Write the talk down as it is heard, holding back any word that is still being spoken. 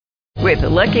With the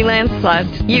Lucky Land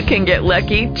Slots, you can get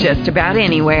lucky just about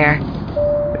anywhere.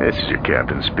 This is your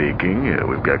captain speaking.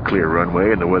 We've got clear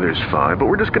runway and the weather's fine, but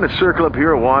we're just going to circle up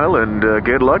here a while and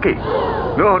get lucky.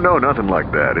 No, nothing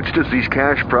like that. It's just these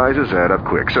cash prizes add up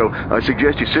quick. So I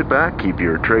suggest you sit back, keep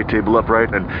your tray table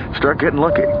upright, and start getting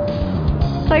lucky.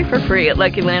 Play for free at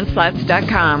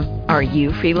LuckyLandSlots.com. Are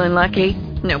you feeling lucky?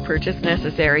 No purchase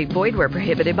necessary. Void where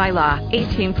prohibited by law.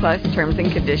 18 plus terms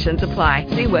and conditions apply.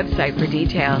 See website for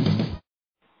details.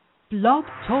 Blog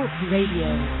Talk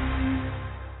Radio.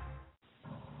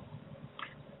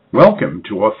 Welcome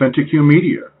to Authentic You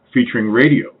Media, featuring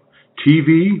radio,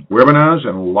 TV, webinars,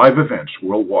 and live events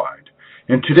worldwide.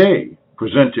 And today,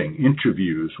 presenting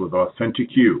interviews with Authentic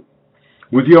You,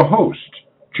 with your host,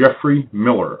 Jeffrey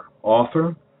Miller,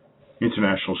 author,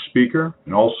 international speaker,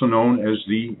 and also known as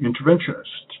the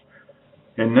Interventionist.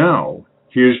 And now,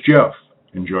 here's Jeff.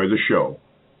 Enjoy the show.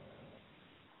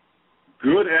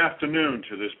 Good afternoon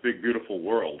to this big, beautiful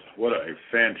world. What a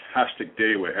fantastic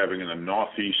day we're having in the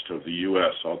northeast of the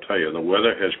U.S. I'll tell you, the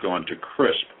weather has gone to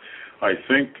crisp. I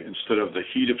think instead of the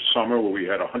heat of summer where we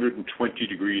had 120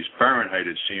 degrees Fahrenheit,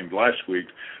 it seemed, last week,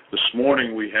 this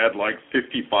morning we had like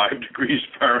 55 degrees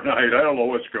Fahrenheit. I don't know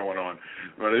what's going on,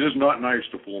 but it is not nice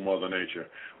to fool Mother Nature.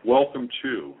 Welcome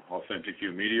to Authentic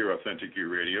You Media, Authentic You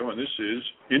Radio, and this is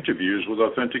Interviews with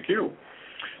Authentic You.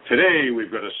 Today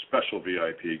we've got a special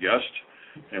VIP guest,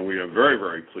 and we are very,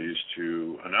 very pleased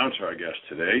to announce our guest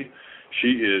today. She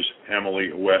is Emily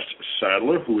West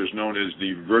Sadler, who is known as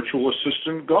the Virtual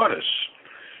Assistant Goddess.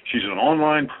 She's an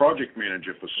online project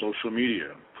manager for social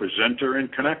media, presenter, and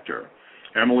connector.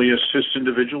 Emily assists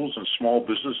individuals and small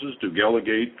businesses to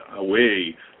delegate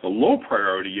away the low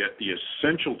priority yet the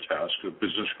essential task of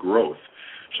business growth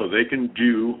so they can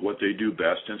do what they do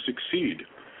best and succeed.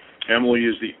 Emily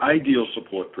is the ideal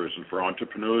support person for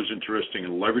entrepreneurs interested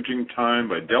in leveraging time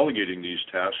by delegating these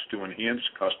tasks to enhance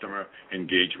customer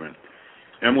engagement.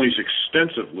 Emily's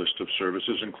extensive list of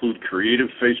services include creative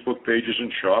Facebook pages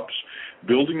and shops,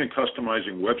 building and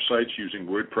customizing websites using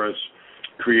WordPress,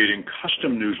 creating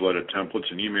custom newsletter templates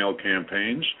and email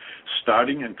campaigns,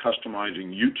 starting and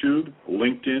customizing YouTube,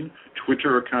 LinkedIn,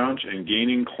 Twitter accounts, and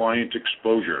gaining client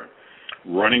exposure,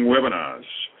 running webinars,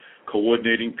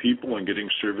 coordinating people and getting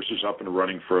services up and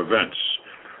running for events.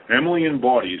 Emily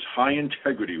embodies high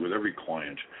integrity with every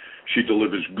client. She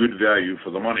delivers good value for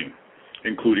the money,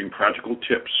 including practical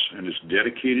tips, and is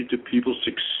dedicated to people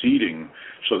succeeding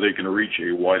so they can reach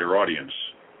a wider audience.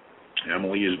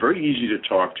 Emily is very easy to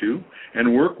talk to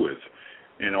and work with,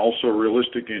 and also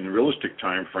realistic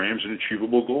time frames and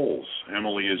achievable goals.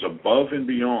 Emily is above and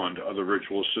beyond other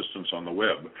virtual assistants on the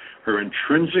web. Her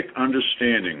intrinsic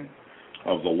understanding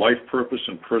of the life purpose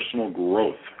and personal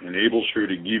growth enables her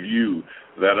to give you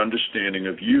that understanding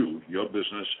of you, your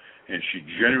business, and she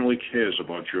genuinely cares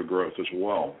about your growth as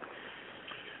well.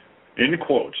 In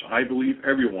quotes, I believe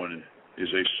everyone is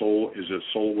a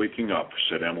soul waking up,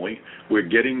 said Emily. We're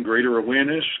getting greater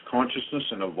awareness, consciousness,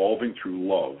 and evolving through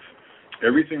love.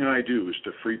 Everything I do is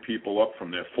to free people up from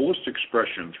their fullest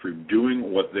expression through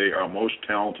doing what they are most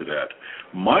talented at.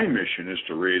 My mission is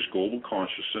to raise global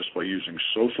consciousness by using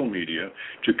social media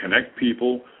to connect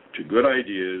people to good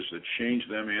ideas that change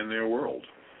them and their world.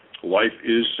 Life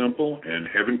is simple, and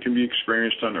heaven can be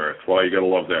experienced on earth. Well, you got to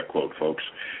love that quote, folks.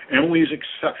 Emily is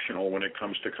exceptional when it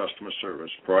comes to customer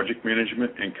service, project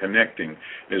management, and connecting,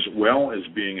 as well as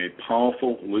being a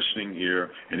powerful listening ear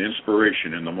and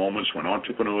inspiration in the moments when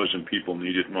entrepreneurs and people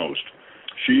need it most.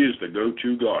 She is the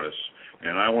go-to goddess,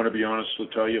 and I want to be honest to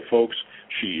tell you, folks,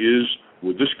 she is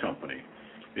with this company.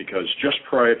 Because just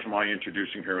prior to my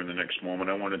introducing her in the next moment,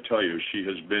 I want to tell you she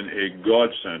has been a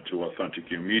godsend to Authentic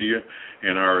You Media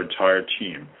and our entire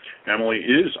team. Emily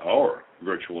is our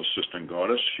virtual assistant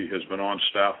goddess. She has been on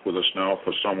staff with us now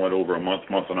for somewhat over a month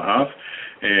and a half,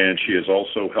 and she has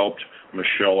also helped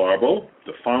Michelle Arbo,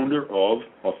 the founder of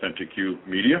Authentic You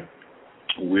Media,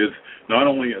 with not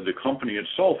only the company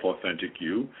itself, Authentic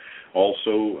You,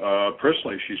 also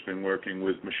personally she's been working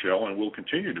with Michelle and will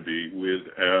continue to be with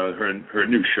her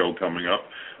new show coming up,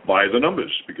 By the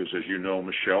Numbers, because as you know,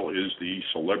 Michelle is the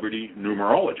celebrity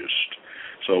numerologist.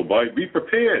 So be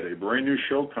prepared, a brand new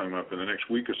show coming up in the next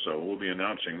week or so. We'll be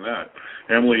announcing that.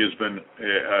 Emily has been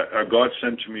a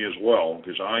godsend to me as well,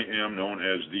 because I am known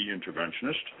as the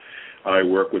Interventionist. I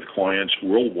work with clients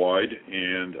worldwide,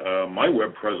 and my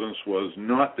web presence was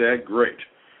not that great.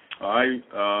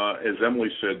 As Emily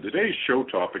said, today's show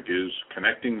topic is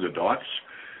connecting the dots.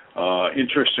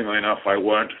 Interestingly enough, I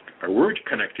weren't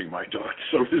connecting my dots,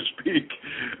 so to speak.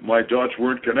 My dots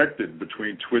weren't connected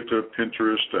between Twitter,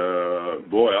 Pinterest,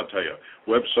 I'll tell you,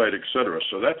 website, etc.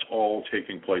 So that's all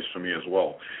taking place for me as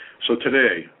well. So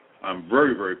today, I'm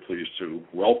very, very pleased to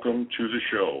welcome to the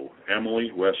show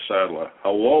Emily West Sadler.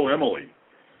 Hello, Emily.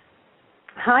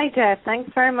 Hi, Jeff.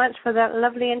 Thanks very much for that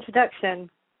lovely introduction.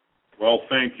 Well,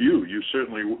 thank you. You've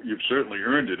certainly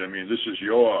earned it. I mean, this is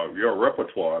your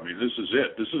repertoire. I mean, this is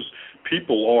it. This is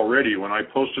people already. When I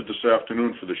posted this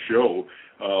afternoon for the show,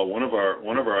 one of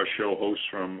our show hosts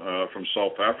from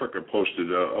South Africa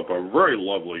posted up a very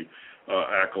lovely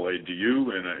accolade to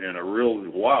you and a real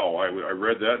wow. I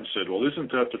read that and said, well,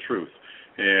 isn't that the truth?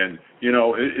 And you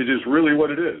know, it is really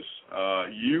what it is.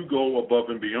 You go above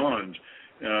and beyond.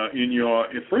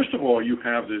 First of all, you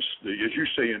have this, as you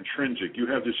say, intrinsic. You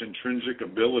have this intrinsic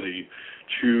ability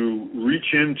to reach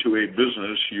into a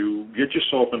business. You get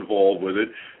yourself involved with it.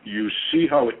 You see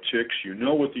how it ticks. You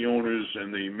know what the owners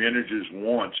and the managers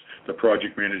want, the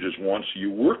project managers want. So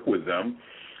you work with them,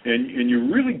 and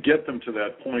you really get them to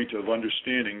that point of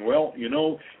understanding, well, you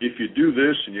know, if you do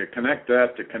this and you connect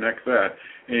that to connect that.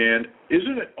 And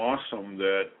isn't it awesome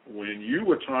that when you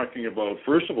were talking about,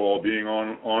 first of all, being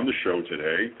on the show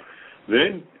today,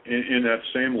 then in that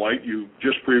same light, you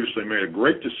just previously made a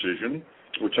great decision,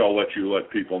 which I'll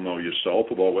let people know yourself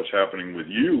about what's happening with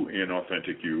you in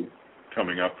Authentic You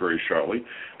coming up very shortly,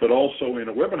 but also in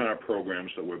the webinar programs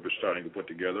that we're starting to put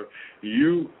together,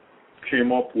 you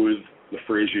came up with the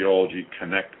phraseology,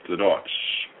 connect the dots.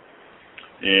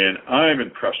 And I'm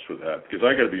impressed with that because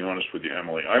I got to be honest with you,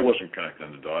 Emily, I wasn't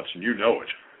connecting the dots, and you know it.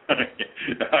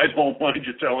 I don't mind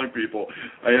you telling people,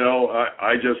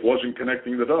 I just wasn't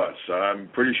connecting the dots. I'm a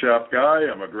pretty sharp guy.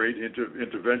 I'm a great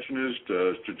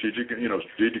interventionist, strategic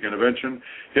intervention,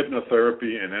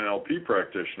 hypnotherapy, and NLP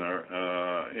practitioner.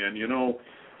 And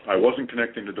I wasn't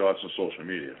connecting the dots on social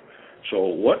media. So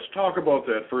let's talk about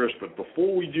that first. But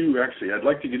before we do, actually, I'd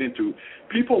like to get into,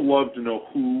 people love to know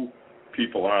who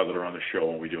people are that are on the show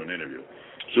when we do an interview.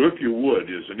 So if you would,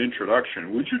 as an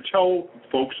introduction, would you tell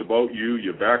folks about you,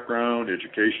 your background,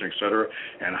 education, et cetera,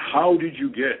 and how did you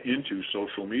get into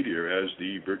social media as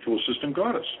the virtual assistant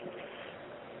goddess?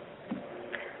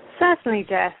 Certainly,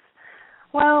 Jeff.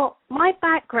 Well, my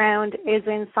background is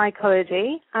in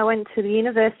psychology. I went to the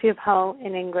University of Hull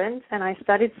in England, and I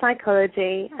studied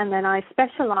psychology, and then I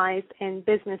specialized in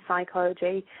business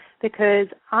psychology because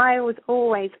I was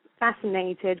always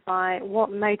fascinated by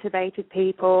what motivated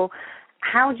people,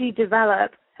 how do you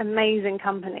develop amazing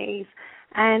companies,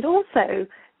 and also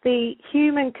the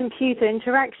human-computer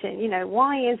interaction.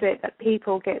 Why is it that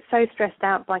people get so stressed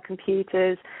out by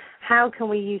computers? How can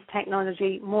we use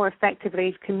technology more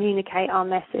effectively to communicate our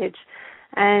message?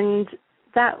 And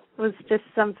that was just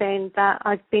something that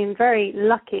I've been very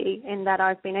lucky in, that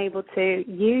I've been able to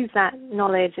use that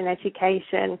knowledge and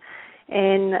education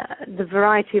in the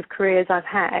variety of careers I've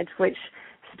had, which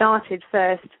started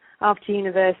first after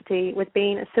university with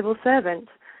being a civil servant.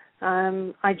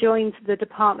 I joined the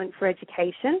Department for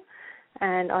Education,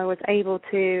 and I was able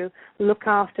to look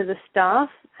after the staff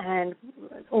and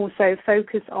also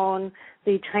focus on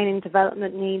the training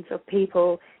development needs of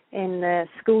people in the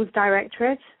schools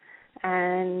directorate,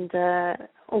 and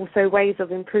also ways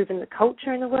of improving the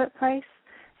culture in the workplace.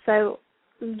 So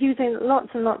using lots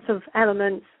and lots of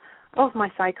elements of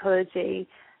my psychology,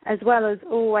 as well as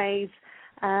always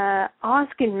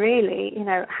asking really,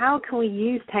 how can we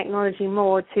use technology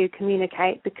more to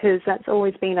communicate, because that's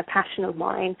always been a passion of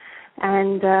mine.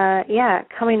 And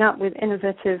coming up with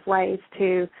innovative ways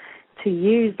to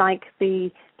use, like the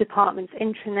department's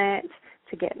intranet,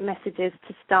 to get messages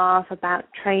to staff about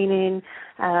training,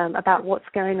 about what's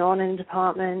going on in the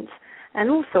department, and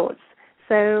all sorts.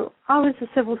 So I was a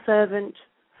civil servant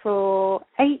for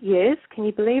 8 years. Can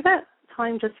you believe it?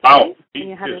 Time just flies when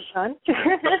you're having fun.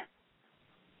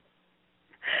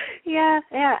 Yeah,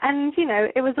 and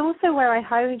it was also where I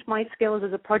honed my skills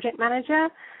as a project manager,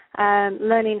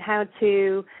 learning how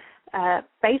to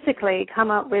basically come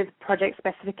up with project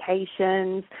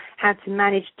specifications, how to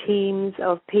manage teams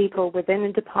of people within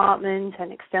the department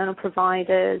and external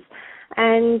providers,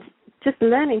 and just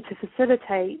learning to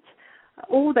facilitate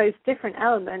all those different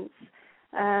elements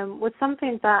was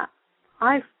something that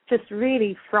I've just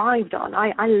really thrived on.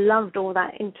 I loved all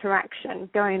that interaction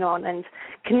going on and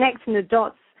connecting the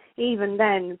dots even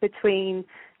then between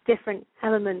different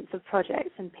elements of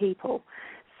projects and people.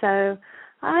 So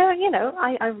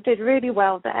I did really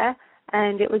well there,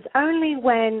 and it was only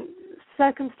when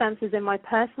circumstances in my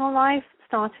personal life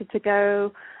started to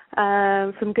go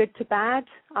from good to bad.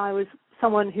 I was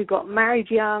someone who got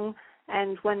married young,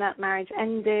 and when that marriage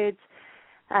ended,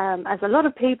 as a lot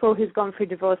of people who've gone through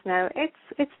divorce know,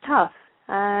 it's tough,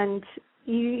 and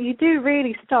you do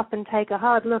really stop and take a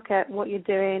hard look at what you're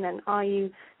doing, and are you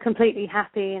completely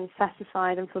happy and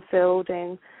satisfied and fulfilled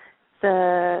in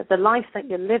the life that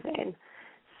you're living.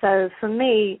 So for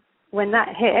me, when that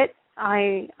hit,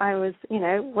 I was,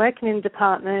 working in the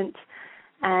department,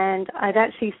 and I'd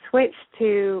actually switched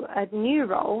to a new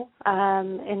role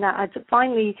in that I'd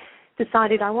finally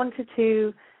decided I wanted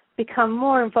to become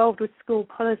more involved with school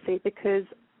policy, because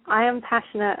I am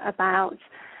passionate about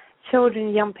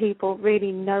children, young people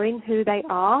really knowing who they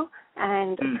are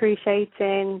and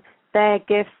appreciating their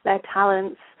gifts, their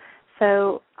talents.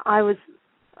 So I was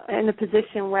in a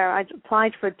position where I'd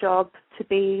applied for a job to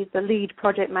be the lead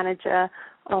project manager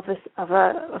of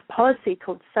a policy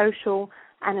called Social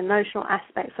and Emotional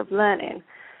Aspects of Learning.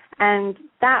 And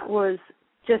that was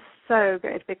just so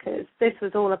good, because this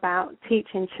was all about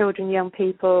teaching children, young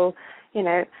people,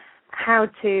 how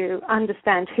to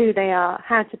understand who they are,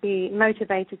 how to be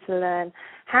motivated to learn,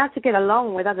 how to get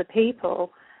along with other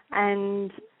people.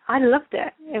 And I loved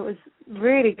it. It was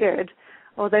really good,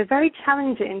 although very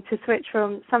challenging to switch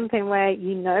from something where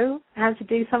you know how to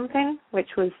do something, which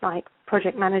was like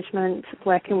project management,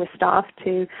 working with staff,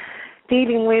 to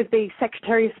dealing with the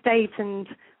Secretary of State and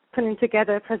putting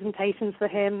together presentations for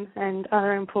him and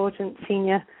other important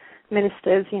senior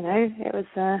ministers. It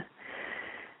was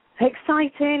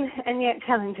exciting and yet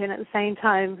challenging at the same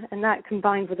time, and that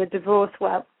combined with a divorce,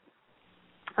 well,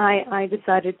 I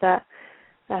decided that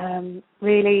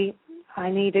really I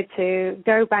needed to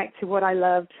go back to what I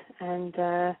loved, and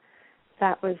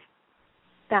that was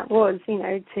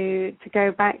to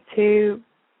go back to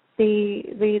the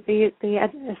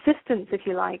assistance, if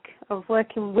you like, of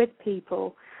working with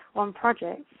people on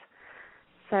projects.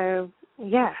 So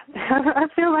yeah, I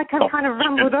feel like I've kind of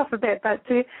rambled off a bit, but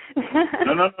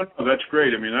No, that's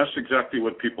great. I mean, that's exactly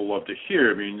what people love to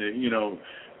hear. I mean,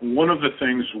 one of the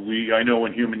things I know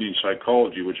in human needs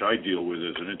psychology, which I deal with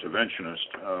as an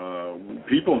interventionist,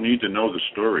 people need to know the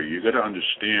story. You got to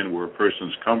understand where a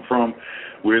person's come from,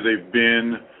 where they've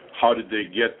been, how did they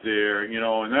get there,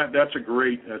 and that's a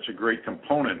great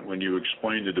component when you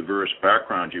explain the diverse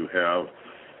background you have.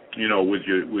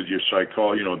 With your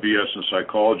psychology, BS in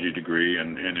psychology degree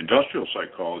and industrial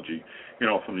psychology,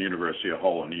 from the University of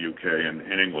Hull in the UK and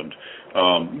in England.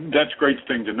 That's a great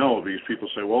thing to know, because people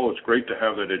say, well, it's great to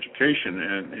have that education,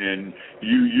 and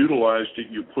you utilized it,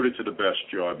 you put it to the best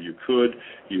job you could,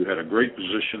 you had a great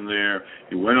position there,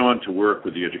 you went on to work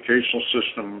with the educational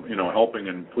system, helping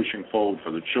and pushing forward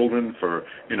for the children, for,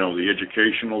 the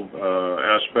educational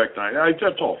aspect.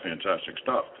 That's all fantastic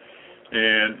stuff.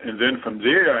 And then from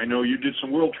there, I know you did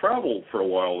some world travel for a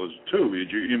while too.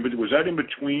 Was that in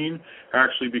between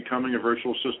actually becoming a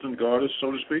virtual assistant goddess,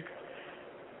 so to speak?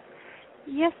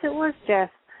 Yes, it was, Jeff.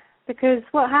 Because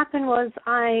what happened was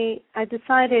I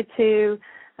decided to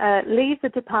leave the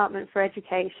Department for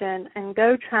Education and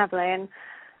go traveling,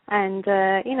 and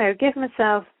give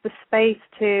myself the space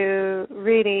to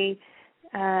really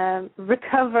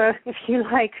recover, if you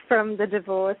like, from the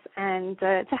divorce, and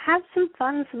to have some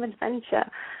fun, some adventure.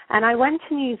 And I went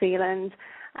to New Zealand,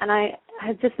 and I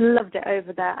just loved it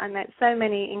over there. I met so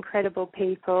many incredible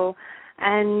people,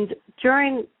 and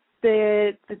during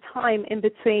the time in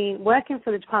between working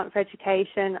for the Department for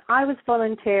Education, I was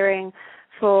volunteering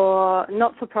for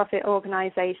not-for-profit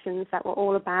organizations that were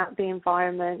all about the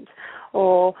environment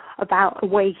or about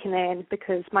awakening,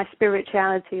 because my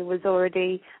spirituality was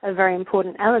already a very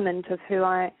important element of who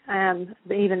I am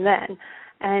even then.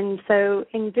 And so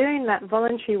in doing that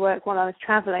voluntary work while I was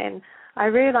traveling, I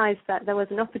realized that there was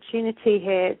an opportunity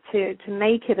here to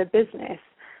make it a business.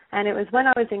 And it was when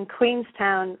I was in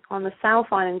Queenstown on the South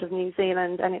Island of New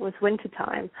Zealand, and it was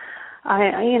wintertime.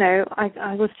 I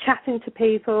was chatting to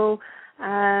people,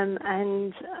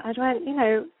 and I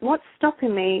went, what's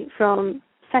stopping me from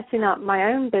setting up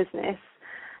my own business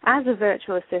as a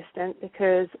virtual assistant?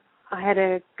 Because I had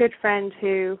a good friend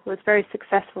who was very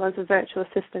successful as a virtual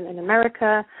assistant in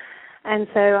America. And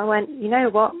so I went, you know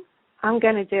what, I'm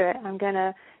going to do it. I'm going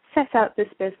to set up this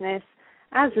business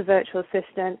as a virtual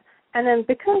assistant. And then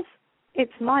because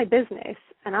it's my business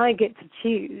and I get to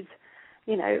choose,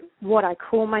 what I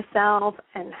call myself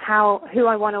and who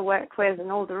I want to work with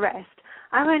and all the rest,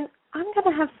 I went, I'm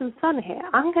going to have some fun here.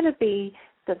 I'm going to be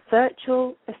the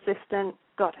virtual assistant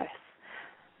goddess.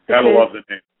 I love the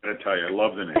name. I tell you, I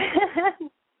love the name.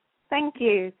 Thank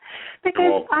you.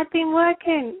 Because I've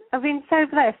been so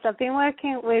blessed. I've been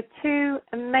working with two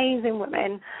amazing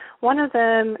women. One of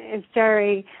them is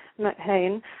Jerry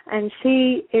McHane, and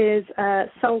she is a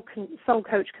soul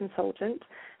coach consultant.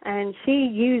 and she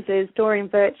uses Doreen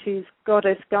Virtue's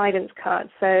Goddess Guidance Card.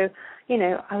 So, you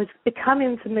know, I was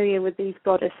becoming familiar with these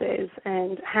goddesses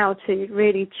and how to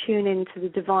really tune into the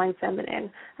divine feminine.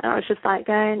 And I was just like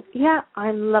going, yeah,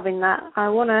 I'm loving that. I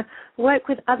want to work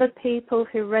with other people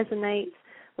who resonate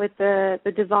with the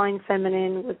divine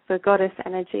feminine, with the goddess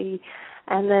energy.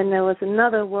 And then there was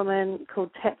another woman called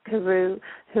Tet Karu,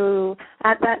 who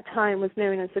at that time was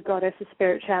known as the goddess of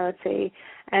spirituality.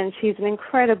 And she's an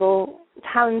incredible,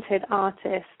 talented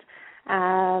artist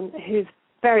who's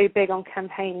very big on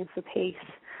campaigning for peace.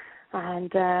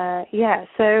 And,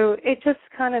 so it just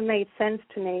kind of made sense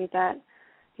to me that,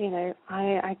 you know,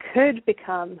 I could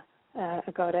become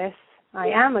a goddess. I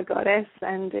am a goddess,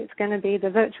 and it's going to be the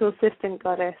virtual assistant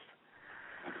goddess.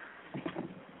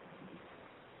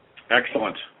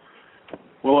 Excellent.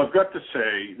 Well, I've got to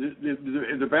say,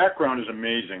 the background is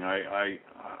amazing.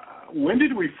 When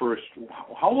did we first?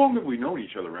 How long have we known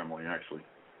each other, Emily? Actually,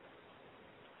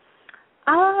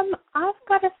 I've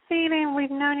got a feeling we've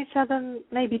known each other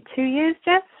maybe 2 years,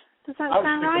 Jeff. Does that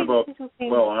sound right?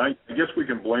 Well, I guess we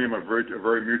can blame a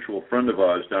very mutual friend of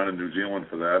ours down in New Zealand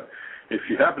for that. If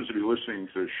she happens to be listening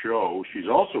to the show, she's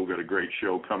also got a great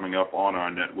show coming up on our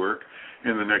network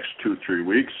in the next 2-3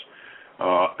 weeks.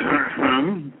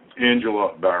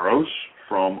 Angela Barrows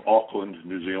from Auckland,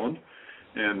 New Zealand.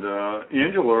 And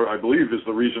Angela, I believe, is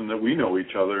the reason that we know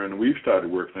each other and we've started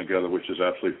working together, which is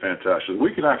absolutely fantastic.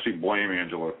 We can actually blame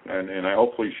Angela, and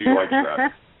hopefully she likes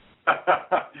that.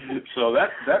 So that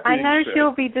being I know said,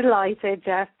 she'll be delighted,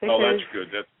 Jeff. Because, that's good.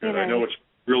 That's good. You know, I know it's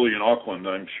really in Auckland.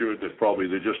 I'm sure that probably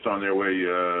they're just on their way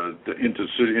into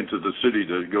the city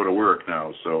to go to work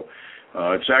now. So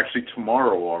it's actually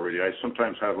tomorrow already. I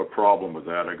sometimes have a problem with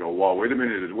that. I go, wow, wait a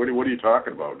minute. What are you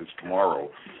talking about? It's tomorrow.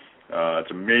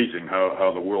 It's amazing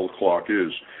how the world clock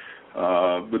is.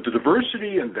 But the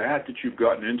diversity in that you've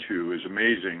gotten into is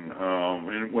amazing.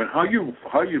 And how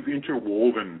you've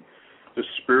interwoven the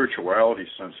spirituality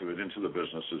sense of it into the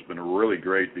business has been really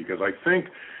great, because I think,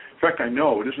 in fact, I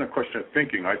know, it isn't a question of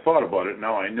thinking. I thought about it.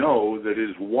 Now I know that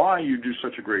is why you do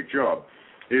such a great job.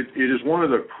 It is one of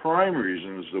the prime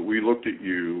reasons that we looked at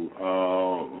you,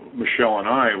 Michelle and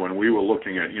I, when we were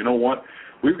looking at, you know what,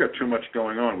 we've got too much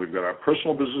going on. We've got our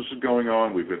personal businesses going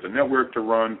on. We've got the network to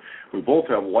run. We both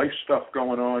have life stuff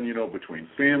going on, you know, between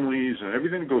families and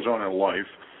everything that goes on in life.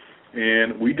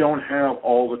 And we don't have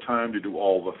all the time to do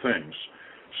all the things.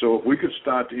 So if we could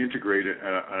start to integrate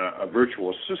a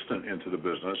virtual assistant into the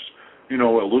business, you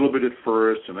know, a little bit at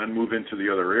first and then move into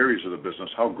the other areas of the business,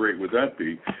 how great would that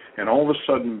be? And all of a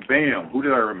sudden, bam, who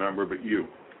did I remember but you?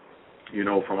 You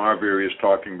know, from our various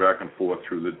talking back and forth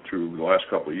through the last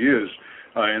couple of years.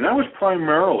 And that was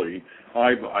primarily,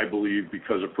 I believe,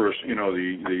 because of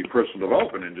the personal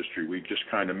development industry. We just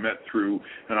kind of met through,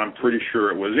 and I'm pretty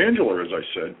sure it was Angela, as I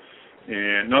said.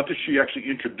 And not that she actually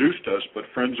introduced us, but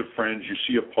friends of friends, you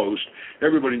see a post.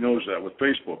 Everybody knows that with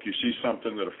Facebook. You see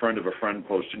something that a friend of a friend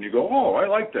posted, and you go, oh, I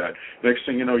like that. Next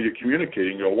thing you know, you're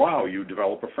communicating. You go, wow, you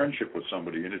develop a friendship with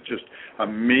somebody. And it's just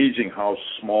amazing how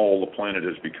small the planet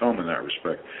has become in that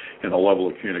respect, in the level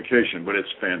of communication. But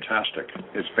it's fantastic.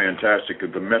 It's fantastic.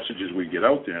 The messages we get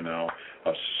out there now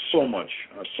are so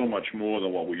much more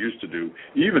than what we used to do,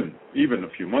 even a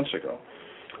few months ago.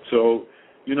 So,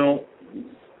 you know,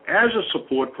 as a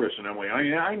support person, Emily,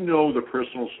 I know the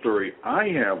personal story I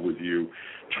have with you.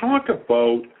 Talk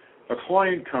about a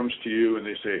client comes to you and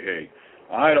they say, hey,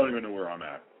 I don't even know where I'm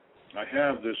at. I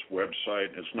have this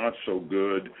website. It's not so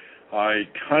good. I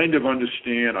kind of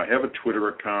understand. I have a Twitter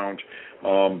account.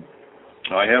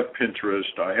 I have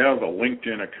Pinterest. I have a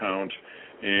LinkedIn account.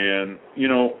 And, you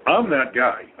know, I'm that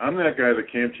guy. I'm that guy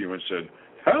that came to you and said,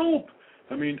 help.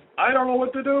 I mean, I don't know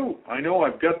what to do. I know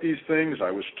I've got these things.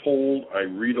 I was told. I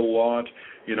read a lot.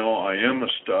 You know,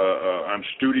 I'm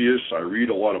studious. I read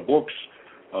a lot of books.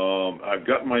 I've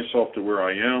gotten myself to where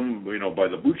I am, you know, by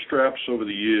the bootstraps over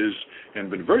the years, and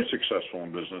been very successful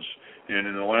in business. And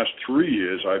in the last 3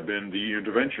 years, I've been the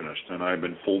interventionist, and I've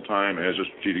been full-time as a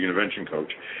strategic intervention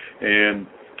coach. And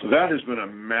that has been a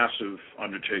massive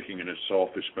undertaking in itself.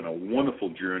 It's been a wonderful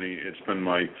journey. It's been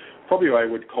probably I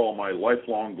would call my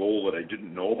lifelong goal that I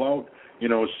didn't know about. You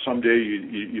know, someday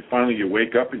you finally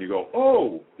wake up and you go,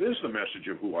 oh, there's the message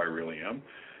of who I really am.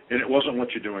 And it wasn't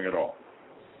what you're doing at all.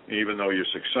 Even though you're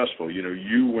successful, you know,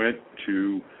 you went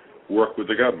to work with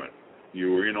the government.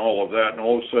 You were in all of that, and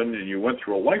all of a sudden you went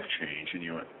through a life change, and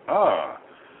you went,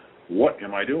 what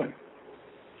am I doing?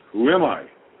 Who am I?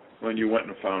 when you went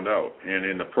and found out. And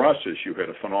in the process, you had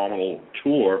a phenomenal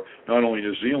tour, not only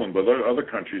New Zealand, but other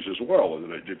countries as well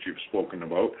that you've spoken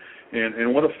about.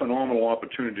 And what a phenomenal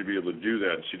opportunity to be able to do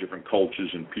that and see different cultures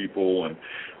and people.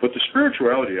 But the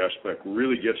spirituality aspect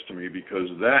really gets to me because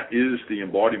that is the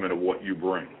embodiment of what you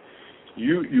bring.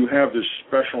 You have this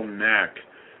special knack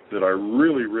that I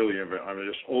really, I'm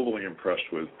just overly impressed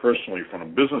with personally from a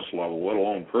business level, let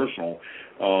alone personal,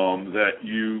 that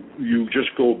you just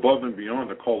go above and beyond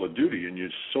the call of duty, and you're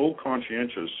so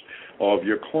conscientious of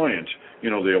your client,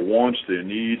 their wants, their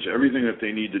needs, everything that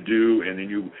they need to do, and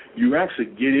then you actually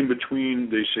get in between.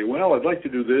 They say, well, I'd like to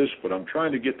do this, but I'm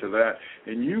trying to get to that,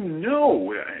 and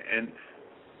and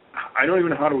I don't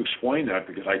even know how to explain that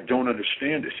because I don't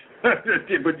understand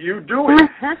it, but you do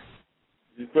it.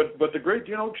 But the great,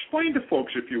 explain to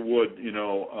folks, if you would,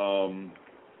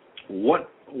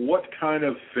 what kind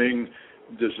of thing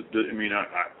does it,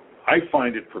 I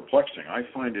find it perplexing. I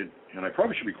find it, and I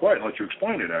probably should be quiet and let you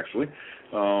explain it, actually,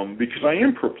 because I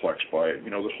am perplexed by it.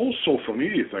 The whole social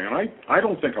media thing, and I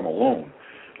don't think I'm alone.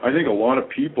 I think a lot of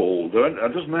people,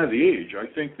 it doesn't matter the age, I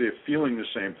think they're feeling the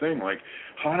same thing, like,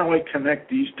 how do I connect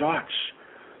these dots?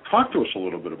 Talk to us a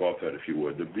little bit about that, if you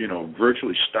would,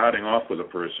 virtually starting off with a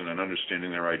person and understanding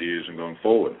their ideas and going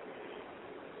forward.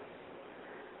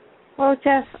 Well,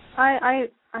 Jeff, I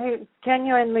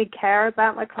genuinely care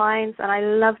about my clients, and I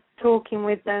love talking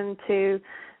with them to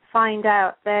find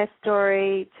out their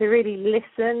story, to really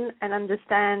listen and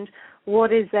understand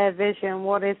what is their vision,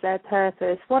 what is their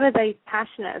purpose, what are they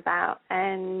passionate about,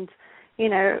 and,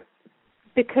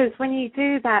 because when you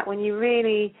do that, when you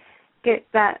really get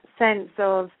that sense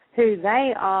of who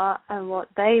they are and what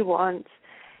they want,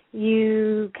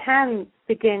 you can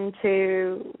begin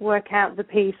to work out the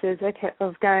pieces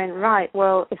of going, right,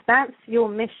 well, if that's your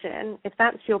mission, if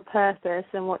that's your purpose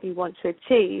and what you want to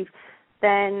achieve,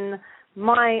 then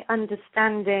my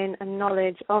understanding and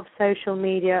knowledge of social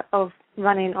media, of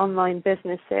running online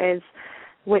businesses,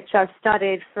 which I've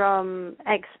studied from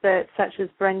experts such as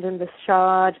Brendan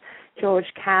Burchard,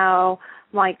 George Kao,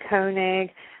 Mike Koenig,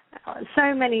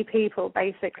 so many people,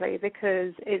 basically,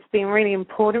 because it's been really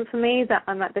important for me that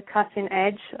I'm at the cutting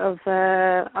edge of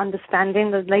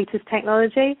understanding the latest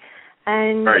technology.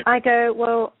 And right. I go,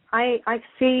 well, I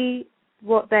see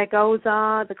what their goals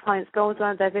are, the client's goals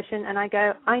are, their vision, and I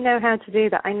go, I know how to do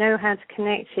that. I know how to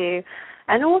connect you.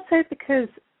 And also because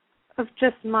of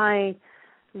just my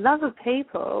love of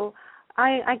people,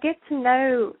 I get to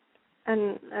know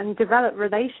and develop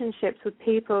relationships with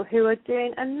people who are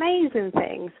doing amazing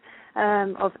things,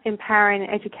 of empowering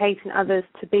and educating others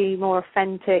to be more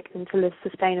authentic and to live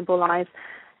sustainable lives.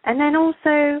 And then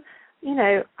also,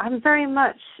 I'm very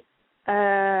much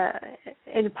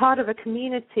in part of a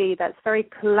community that's very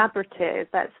collaborative,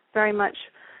 that's very much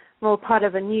more part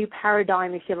of a new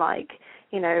paradigm, if you like,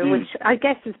 which I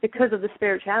guess is because of the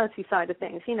spirituality side of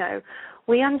things.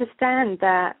 We understand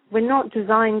that we're not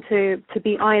designed to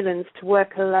be islands, to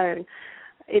work alone.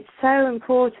 It's so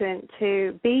important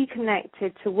to be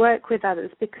connected, to work with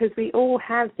others, because we all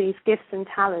have these gifts and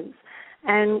talents,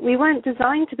 and we weren't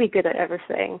designed to be good at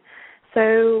everything.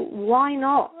 So why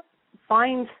not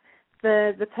find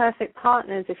the perfect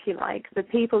partners, if you like, the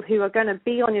people who are going to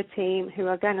be on your team, who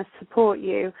are going to support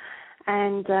you,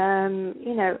 and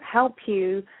help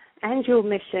you and your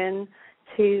mission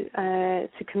to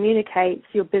communicate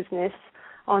your business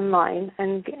online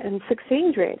and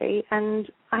succeed, really.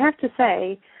 And I have to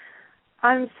say,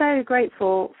 I'm so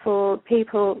grateful for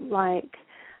people like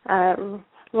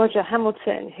Roger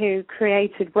Hamilton, who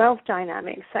created Wealth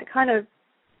Dynamics, that kind of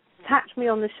tapped me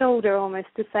on the shoulder almost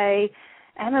to say,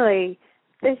 Emily,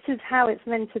 this is how it's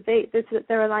meant to be.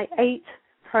 There are like 8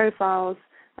 profiles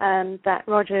that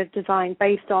Roger designed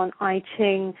based on I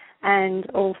Ching and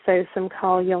also some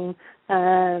Carl Jung,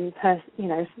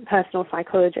 personal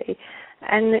psychology.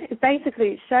 And basically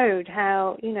it showed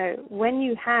how, when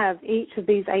you have each of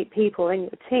these 8 people in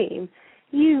your team,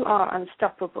 you are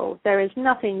unstoppable. There is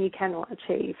nothing you cannot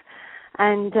achieve.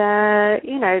 And,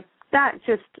 that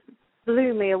just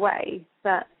blew me away,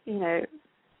 that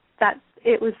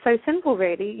it was so simple,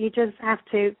 really. You just have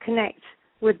to connect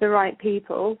with the right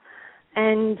people,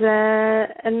 and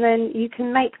then you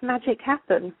can make magic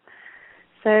happen.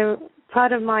 So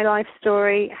part of my life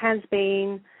story has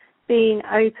been being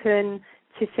open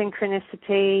to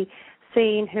synchronicity,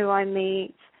 seeing who I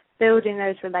meet, building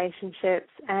those relationships,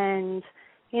 and,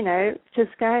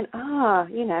 just going,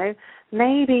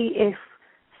 maybe if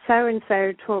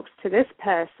so-and-so talks to this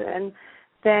person,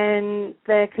 then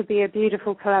there could be a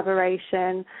beautiful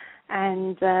collaboration,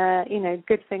 and,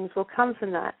 good things will come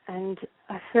from that. And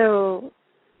I feel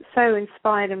so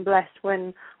inspired and blessed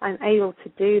when I'm able to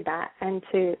do that and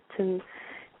to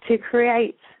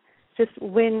create just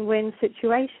win-win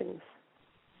situations.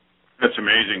 That's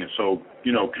amazing. And so,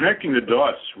 connecting the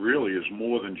dots really is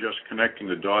more than just connecting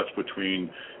the dots between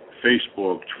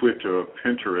Facebook, Twitter,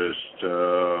 Pinterest,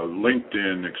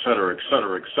 LinkedIn, et cetera, et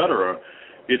cetera, et cetera.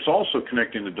 It's also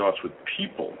connecting the dots with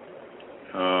people.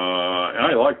 And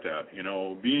I like that.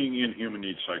 Being in human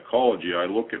needs psychology, I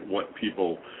look at what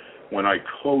people, when I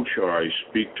coach or I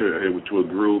speak to a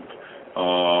group,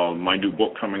 my new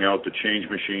book coming out, The Change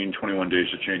Machine, 21 Days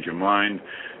to Change Your Mind.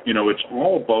 It's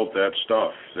all about that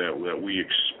stuff that we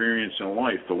experience in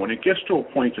life. But when it gets to a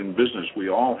point in business, we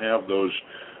all have those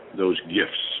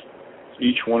gifts.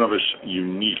 Each one of us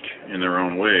unique in their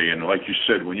own way. And like you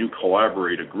said, when you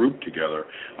collaborate a group together,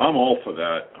 I'm all for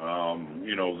that.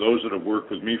 Those that have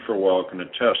worked with me for a while can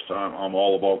attest. I'm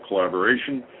all about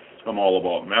collaboration. I'm all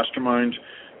about masterminds.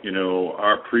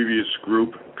 Our previous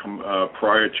group,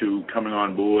 prior to coming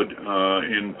on board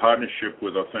in partnership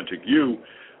with Authentic You,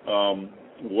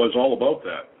 was all about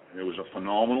that. It was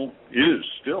is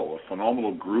still a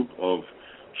phenomenal group of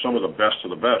some of the best of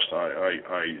the best.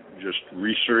 I just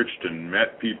researched and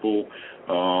met people.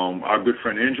 Our good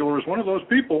friend Angela is one of those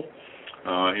people.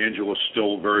 Angela's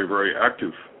still very, very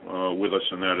active with us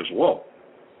in that as well.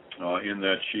 In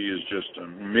that she is just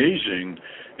amazing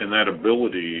in that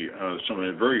ability, some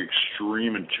very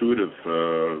extreme, intuitive,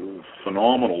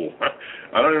 phenomenal.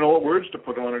 I don't even know what words to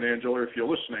put on it, Angela, if you're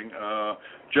listening.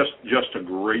 Just a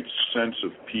great sense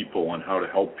of people and how to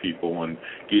help people and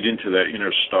get into that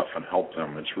inner stuff and help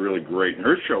them. It's really great. And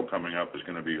her show coming up is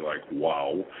going to be like,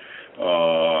 wow.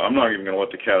 I'm not even going to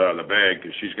let the cat out of the bag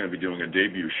because she's going to be doing a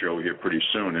debut show here pretty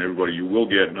soon. And everybody, you will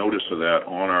get notice of that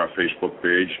on our Facebook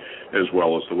page as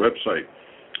well as the website.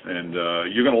 And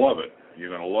you're going to love it. You're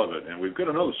going to love it. And we've got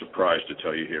another surprise to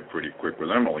tell you here pretty quick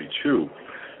with Emily, too.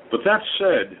 But that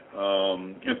said,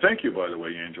 and thank you, by the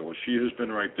way, Angela. She has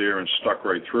been right there and stuck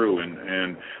right through.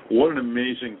 And what an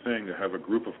amazing thing to have a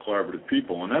group of collaborative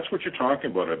people. And that's what you're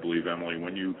talking about, I believe, Emily,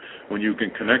 when you can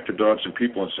connect the dots and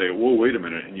people and say, whoa, wait a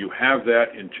minute, and you have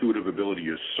that intuitive ability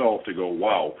yourself to go,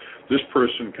 wow, this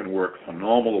person can work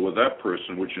phenomenal with that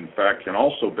person, which in fact can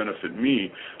also benefit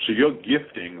me. So you're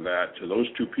gifting that to those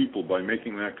two people by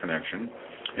making that connection.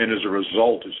 And as a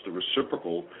result, it's the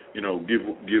reciprocal,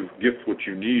 gift what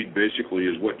you need, basically,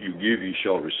 is what you give, you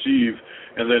shall receive.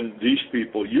 And then these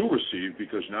people you receive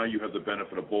because now you have the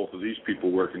benefit of both of these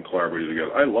people working collaborating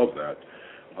together. I love that.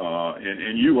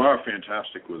 And you are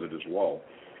fantastic with it as well.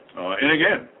 And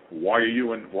again, why are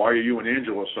you and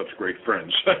Angela such great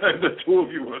friends? The two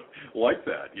of you are like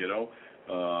that,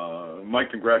 My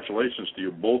congratulations to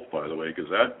you both, by the way, because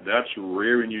that's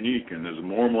rare and unique, and there's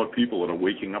more and more people that are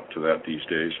waking up to that these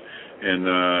days,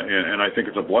 and I think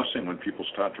it's a blessing when people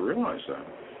start to realize that.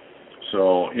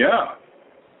 So yeah,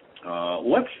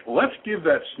 let's give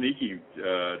that sneaky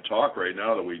talk right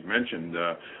now that we mentioned.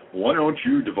 Why don't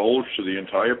you divulge to the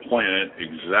entire planet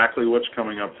exactly what's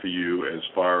coming up for you as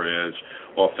far as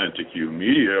Authentic You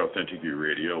Media, Authentic You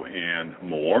Radio, and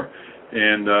more.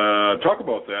 And talk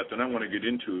about that. Then I want to get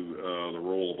into the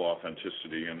role of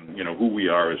authenticity and, who we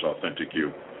are as Authentic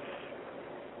You.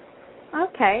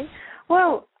 Okay.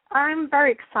 Well, I'm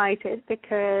very excited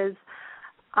because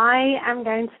I am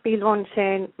going to be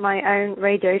launching my own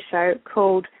radio show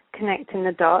called Connecting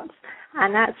the Dots.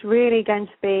 And that's really going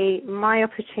to be my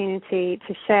opportunity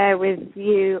to share with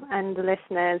you and the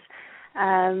listeners,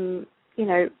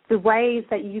 the ways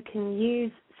that you can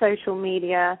use social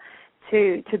media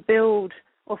to build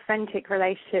authentic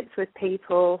relationships with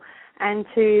people and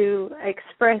to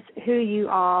express who you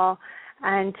are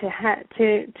and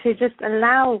to just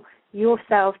allow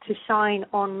yourself to shine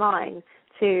online,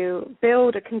 to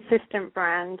build a consistent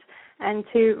brand and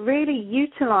to really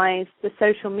utilize the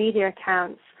social media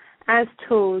accounts as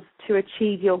tools to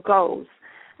achieve your goals.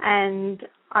 And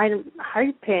I'm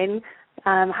hoping,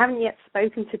 I haven't yet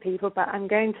spoken to people, but I'm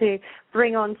going to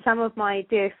bring on some of my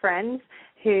dear friends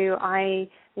who I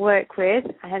work with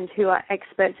and who are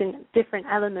experts in different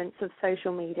elements of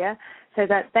social media so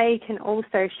that they can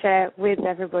also share with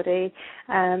everybody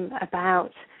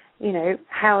about,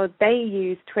 how they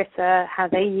use Twitter, how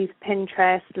they use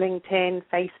Pinterest, LinkedIn,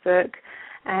 Facebook,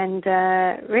 and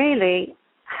really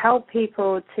help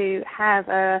people to have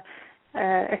a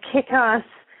kick-ass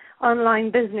online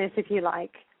business, if you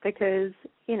like, because,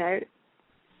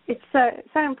 it's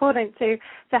so important to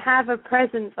have a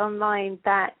presence online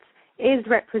that is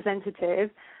representative.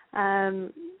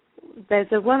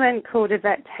 There's a woman called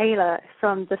Yvette Taylor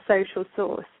from The Social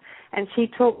Source, and she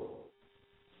talks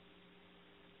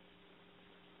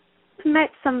met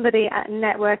somebody at a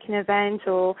networking event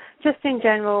or just in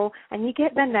general, and you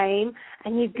get their name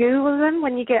and you Google them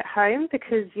when you get home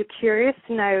because you're curious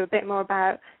to know a bit more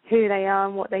about who they are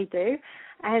and what they do.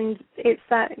 And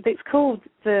it's called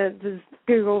the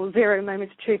Google Zero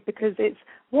Moments of Truth because it's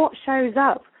what shows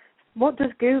up. What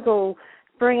does Google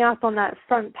bring up on that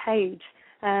front page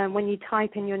when you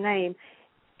type in your name?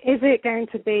 Is it going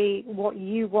to be what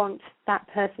you want that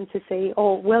person to see,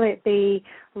 or will it be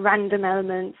random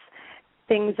elements,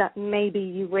 things that maybe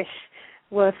you wish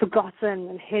were forgotten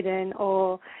and hidden,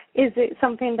 or is it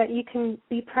something that you can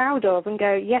be proud of and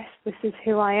go, yes, this is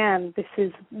who I am, this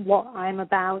is what I'm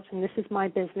about, and this is my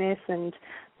business and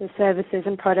the services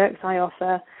and products I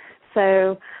offer.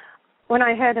 So when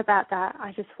I heard about that,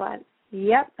 I just went,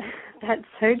 yep, that's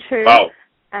so true. Wow.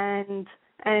 And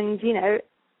you know,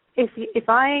 if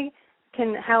I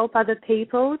can help other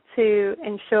people to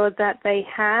ensure that they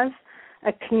have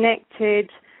a connected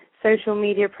social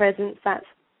media presence that's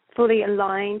fully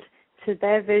aligned to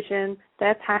their vision,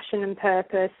 their passion and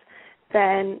purpose,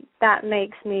 then that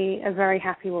makes me a very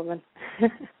happy woman.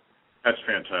 That's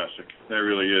fantastic. That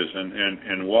really is,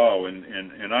 and wow,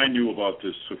 and I knew about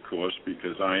this, of course,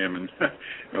 because I am,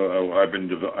 I've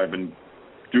been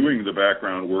doing the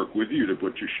background work with you to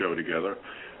put your show together,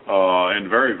 and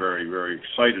very, very, very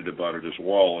excited about it as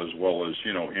well as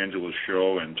you know, Angela's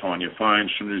show and Tanya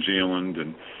Fines from New Zealand,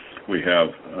 and we have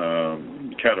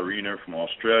Katarina from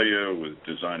Australia with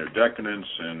Designer Decadence,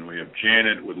 and we have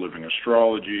Janet with Living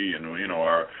Astrology, and you know,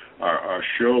 our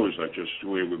shows are just,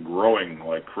 we're growing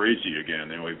like crazy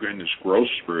again, and we've got this growth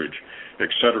spurge, et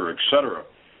cetera, et cetera.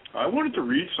 I wanted to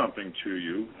read something to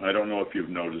you. I don't know if you've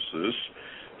noticed this.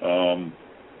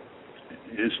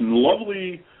 It's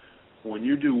lovely when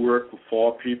you do work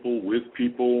for people, with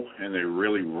people, and they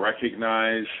really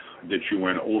recognize that you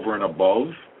went over and above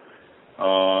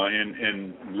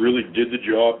and really did the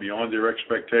job beyond their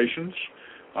expectations.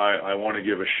 I want to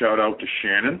give a shout-out to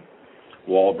Shannon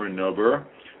Walburn-Nober.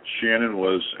 Shannon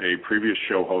was a previous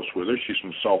show host with us. She's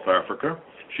from South Africa.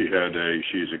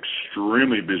 She's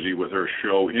extremely busy with her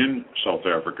show in South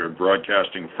Africa,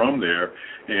 broadcasting from there,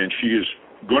 and she is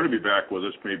going to be back with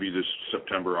us maybe this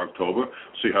September, October,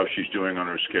 see how she's doing on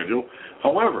her schedule.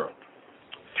 However,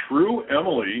 through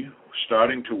Emily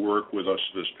starting to work with us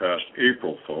this past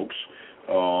April, folks,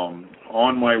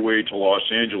 on my way to Los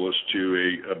Angeles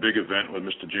to a big event with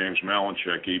Mr. James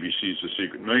Malinchak, ABC's The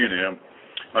Secret Millionaire,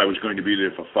 I was going to be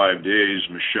there for 5 days.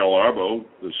 Michelle Arbo,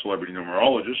 the celebrity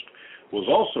numerologist, was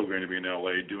also going to be in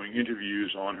L.A. doing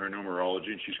interviews on her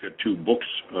numerology, and she's got 2 books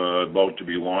about to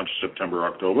be launched September,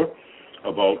 October,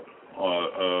 about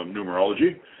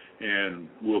numerology, and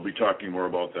we'll be talking more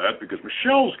about that because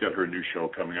Michelle's got her new show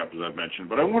coming up, as I've mentioned,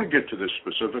 but I want to get to this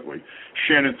specifically.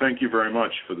 Shannon, thank you very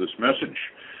much for this message.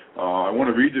 I want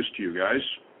to read this to you guys.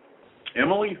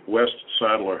 Emily West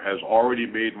Sadler has already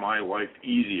made my life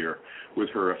easier with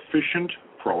her efficient,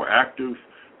 proactive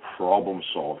problem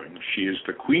solving. She is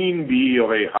the queen bee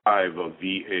of a hive of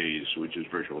VAs, which is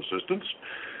virtual assistants.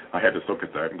 I had to look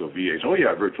at that and go, VAs. Oh,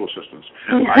 yeah, virtual assistants.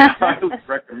 I highly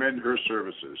recommend her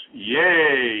services.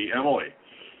 Yay, Emily.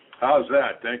 How's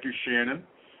that? Thank you, Shannon.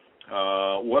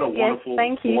 What a wonderful...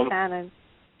 Thank you, Shannon.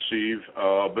 Steve.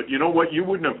 But you know what? You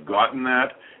wouldn't have gotten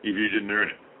that if you didn't earn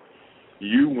it.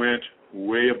 You went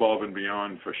way above and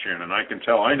beyond for Shannon. I can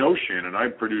tell. I know Shannon.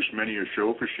 I've produced many a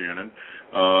show for Shannon.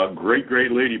 Great,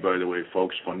 great lady, by the way,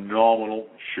 folks. Phenomenal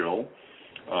show.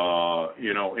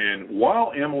 You know, and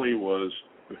while Emily was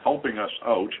helping us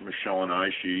out, Michelle and I,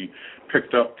 she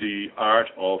picked up the art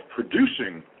of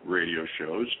producing radio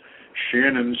shows.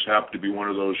 Shannon's happened to be one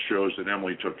of those shows that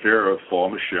Emily took care of for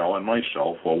Michelle and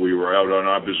myself while we were out on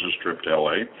our business trip to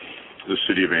L.A., the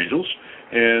City of Angels.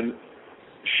 And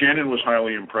Shannon was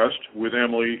highly impressed with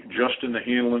Emily just in the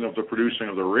handling of the producing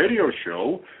of the radio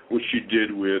show, which she did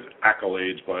with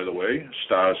accolades, by the way,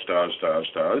 stars.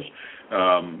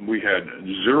 We had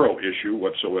zero issue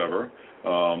whatsoever.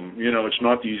 You know, it's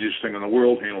not the easiest thing in the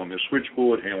world, handling the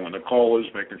switchboard, handling the callers,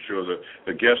 making sure that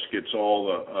the guest gets all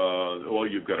the, well,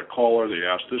 you've got a caller, they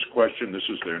ask this question, this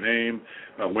is their name,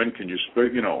 when can you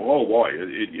speak, you know, oh boy,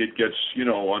 it gets, you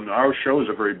know, on our shows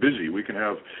are very busy. We can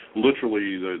have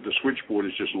literally the switchboard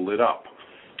is just lit up,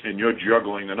 and you're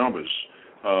juggling the numbers,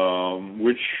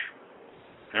 which,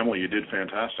 Emily, you did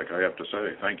fantastic, I have to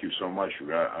say. Thank you so much.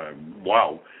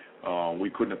 Wow. We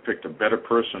couldn't have picked a better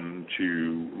person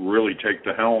to really take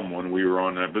the helm when we were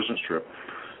on that business trip.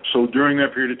 So during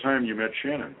that period of time, you met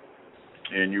Shannon,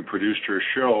 and you produced her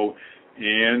show,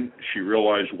 and she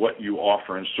realized what you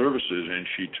offer in services, and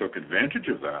she took advantage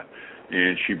of that.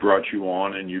 And she brought you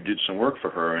on, and you did some work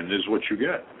for her, and this is what you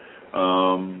get.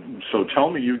 So tell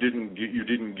me you didn't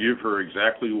give her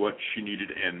exactly what she needed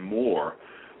and more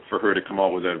for her to come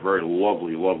out with that very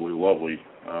lovely.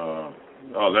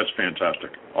 Oh, that's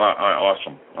fantastic.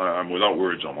 Awesome. I'm without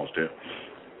words almost here.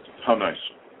 How nice.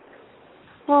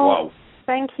 Well, wow.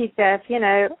 Thank you, Jeff. You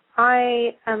know,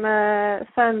 I am a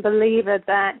firm believer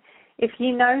that if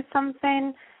you know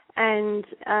something and,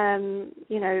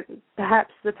 you know,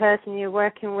 perhaps the person you're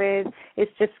working with is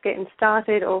just getting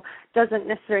started or doesn't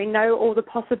necessarily know all the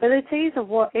possibilities of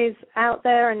what is out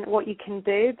there and what you can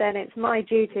do, then it's my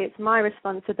duty, it's my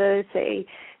responsibility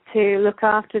to look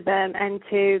after them and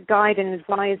to guide and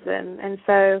advise them. And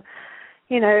so,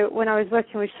 you know, when I was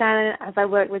working with Shannon, as I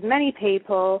work with many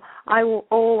people, I will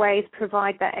always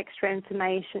provide that extra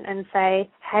information and say,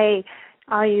 hey,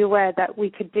 are you aware that we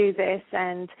could do this?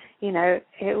 And, you know,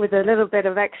 with a little bit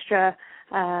of extra,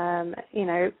 you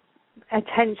know,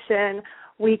 attention,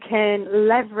 we can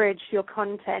leverage your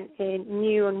content in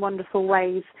new and wonderful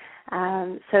ways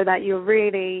so that you're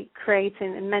really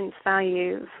creating immense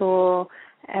value for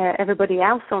everybody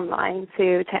else online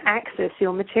to access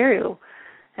your material.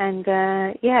 And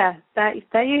that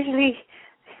usually,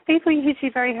 people are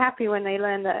usually very happy when they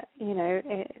learn that, you know,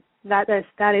 that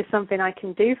is something I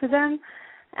can do for them,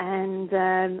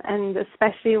 and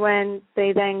especially when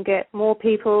they then get more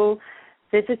people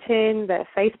visiting their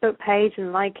Facebook page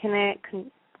and liking it,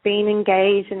 being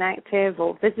engaged and active,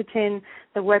 or visiting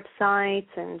the website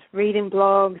and reading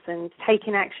blogs and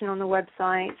taking action on the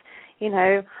website, you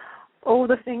know, all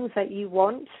the things that you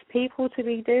want people to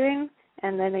be doing,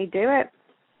 and then they do it.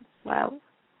 Well,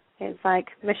 it's like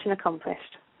mission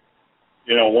accomplished.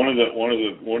 You know, one of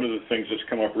the things that's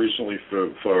come up recently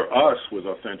for us with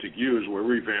Authentic You is we're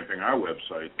revamping our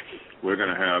website. We're going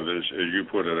to have, as you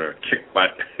put it, a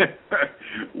kick-butt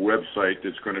website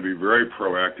that's going to be very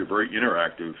proactive, very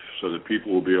interactive, so that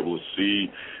people will be able to see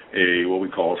what we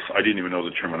call, I didn't even know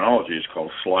the terminology, it's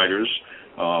called sliders.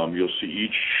 You'll see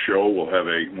each show will have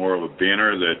more of a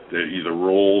banner that either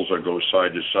rolls or goes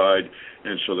side to side,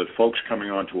 and so that folks coming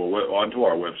onto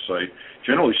our website,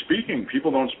 generally speaking,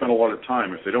 people don't spend a lot of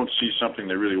time. If they don't see something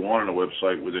they really want on a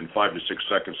website, within 5 to 6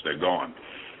 seconds they're gone.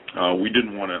 We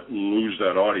didn't want to lose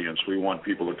that audience. We want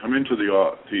people to come into the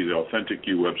Authentic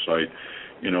You website,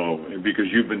 you know, because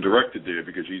you've been directed there,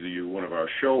 because either you're one of our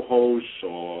show hosts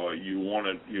or you want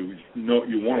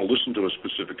to listen to a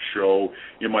specific show.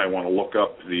 You might want to look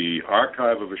up the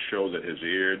archive of a show that has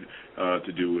aired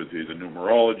to do with either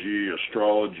numerology,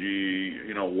 astrology,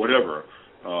 you know, whatever.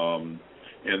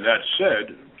 And that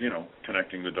said, you know,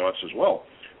 connecting the dots as well.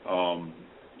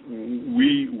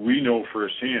 We know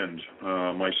firsthand,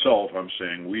 myself, I'm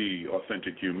saying we,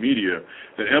 Authentic You Media,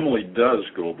 that Emily does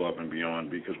go above and beyond,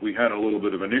 because we had a little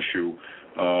bit of an issue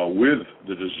with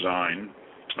the design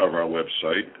of our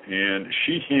website, and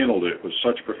she handled it with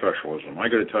such professionalism. I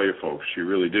got to tell you, folks, she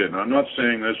really did. And I'm not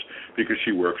saying this because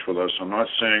she works with us. I'm not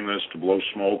saying this to blow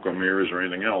smoke or mirrors or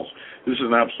anything else. This is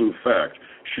an absolute fact.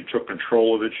 She took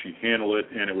control of it, she handled it,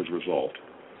 and it was resolved.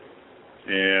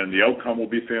 And the outcome will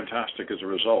be fantastic as a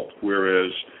result.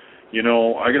 Whereas, you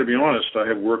know, I got to be honest, I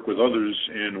have worked with others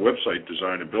in website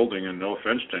design and building, and no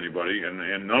offense to anybody,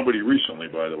 and nobody recently,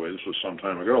 by the way, this was some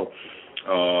time ago,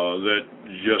 that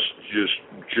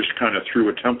just kind of threw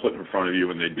a template in front of you,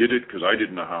 and they did it because I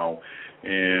didn't know how,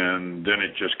 and then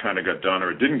it just kind of got done,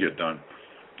 or it didn't get done.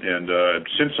 And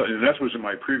and that was in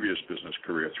my previous business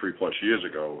career 3+ years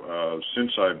ago.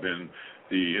 Since I've been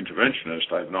the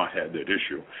interventionist, I've not had that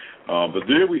issue. But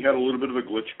there we had a little bit of a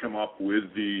glitch come up with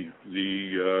the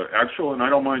actual, and I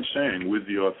don't mind saying, with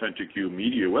the Authentic You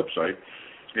Media website,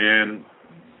 and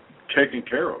taken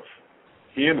care of,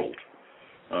 handled.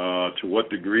 To what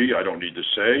degree, I don't need to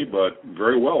say, but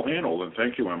very well handled, and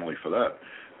thank you, Emily, for that.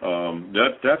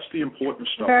 That's the important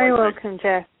stuff. Very welcome,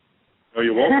 Jeff. Oh,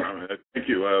 you're welcome. Thank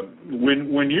you.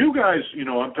 When you guys, you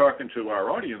know, I'm talking to our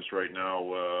audience right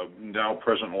now, now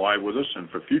present live with us, and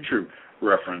for future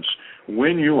reference,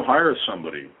 when you hire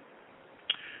somebody,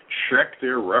 check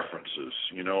their references.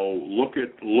 You know, look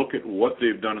at what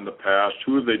they've done in the past,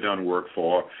 who have they done work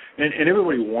for, and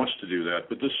everybody wants to do that.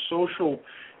 But the social,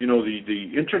 you know,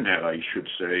 the internet, I should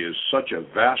say, is such a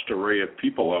vast array of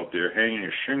people out there hanging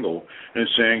a shingle and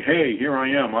saying, hey, here I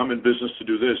am, I'm in business to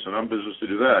do this, and I'm in business to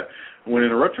do that, when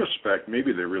in retrospect,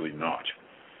 maybe they're really not.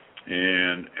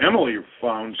 And Emily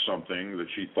found something that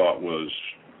she thought was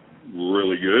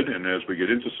really good, and as we get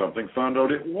into something, found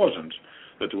out it wasn't,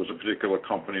 that there was a particular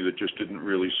company that just didn't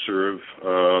really serve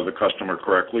the customer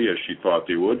correctly as she thought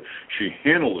they would. She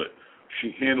handled it.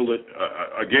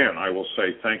 Again, I will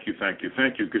say thank you,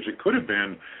 because it could have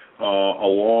been a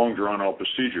long, drawn-out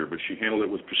procedure, but she handled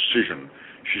it with precision.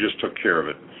 She just took care of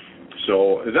it.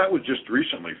 So that was just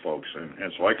recently, folks,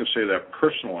 and so I can say that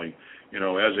personally,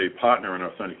 as a partner in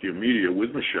Authentic You Media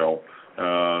with Michelle,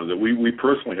 that we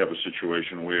personally have a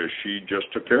situation where she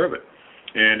just took care of it.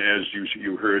 And as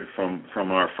you heard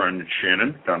from our friend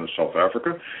Shannon down in South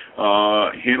Africa,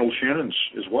 handled Shannon's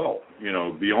as well,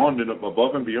 beyond and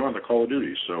above and beyond the Call of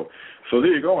Duty. So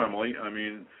there you go, Emily. I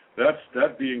mean,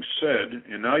 that being said,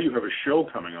 and now you have a show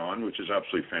coming on, which is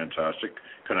absolutely fantastic,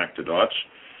 Connect the Dots.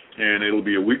 And it'll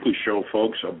be a weekly show,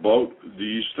 folks, about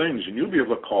these things. And you'll be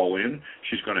able to call in.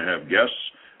 She's going to have guests.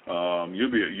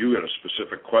 You got a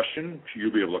specific question.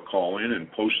 You'll be able to call in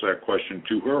and post that question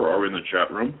to her or in the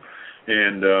chat room.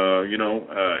 And,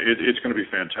 it's going to be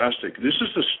fantastic. This is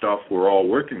the stuff we're all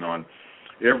working on.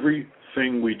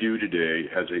 Everything we do today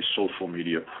has a social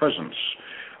media presence.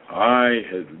 I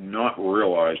had not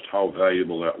realized how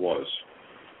valuable that was.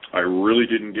 I really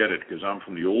didn't get it because I'm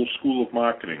from the old school of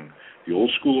marketing. The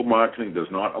old school of marketing does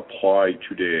not apply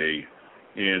today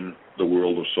in the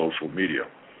world of social media.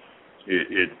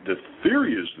 The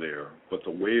theory is there, but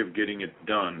the way of getting it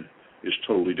done is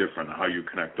totally different, how you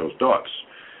connect those dots.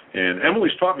 And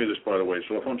Emily's taught me this, by the way,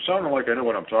 so if I'm sounding like I know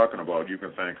what I'm talking about, you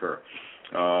can thank her.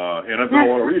 And I've done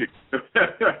a lot of reading.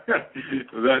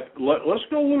 Let's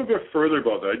go a little bit further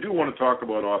about that. I do want to talk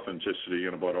about authenticity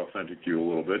and about Authentic You a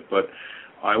little bit, but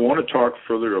I want to talk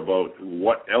further about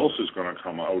what else is going to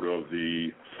come out of the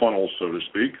funnel, so to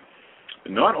speak.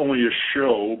 Not only a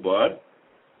show, but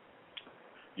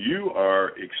you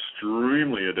are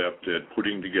extremely adept at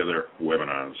putting together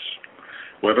webinars.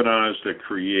 Webinars that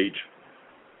create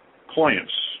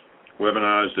clients.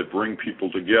 Webinars that bring people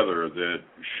together, that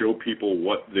show people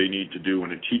what they need to do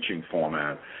in a teaching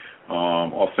format.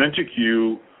 Authentic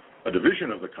You, a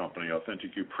division of the company,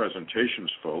 Authentic You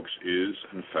Presentations, folks, is,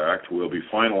 in fact, we'll be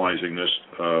finalizing this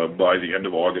by the end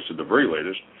of August at the very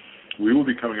latest. We will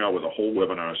be coming out with a whole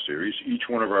webinar series. Each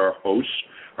one of our hosts,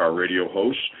 our radio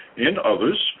hosts, and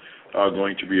others are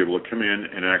going to be able to come in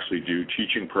and actually do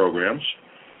teaching programs.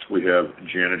 We have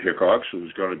Janet Hickox,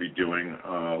 who's going to be doing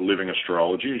Living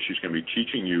Astrology, and she's going to be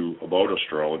teaching you about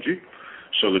astrology,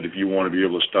 so that if you want to be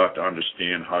able to start to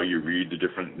understand how you read the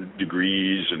different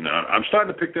degrees, and I'm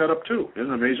starting to pick that up too.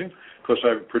 Isn't it amazing? Because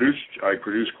I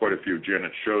produce quite a few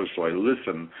Janet shows, so I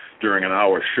listen during an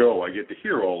hour show. I get to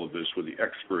hear all of this with the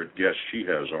expert guests she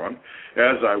has on,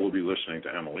 as I will be listening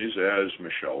to Emily's, as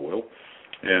Michelle will.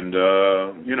 And,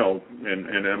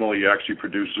 and Emily actually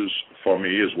produces for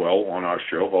me as well on our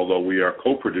show, although we are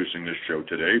co-producing this show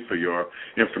today for your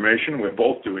information. We're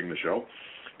both doing the show,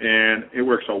 and it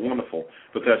works out wonderful.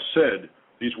 But that said,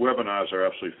 these webinars are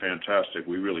absolutely fantastic.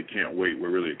 We really can't wait.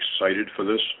 We're really excited for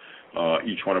this.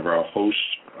 Each one of our hosts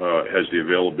has the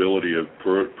availability of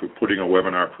putting a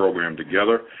webinar program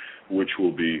together, which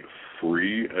will be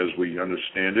free, as we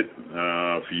understand it,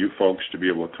 for you folks to be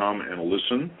able to come and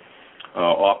listen.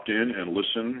 Opt in and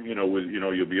listen,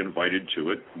 you'll be invited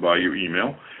to it by your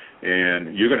email,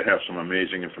 and you're going to have some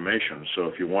amazing information. So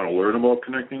if you want to learn about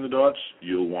connecting the dots,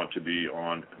 you'll want to be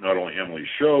on not only Emily's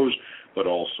shows, but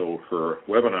also her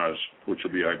webinars, which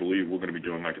will be, I believe, we're going to be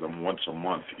doing like them once a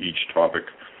month, each topic.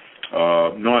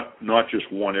 Not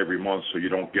just one every month, so you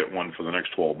don't get one for the next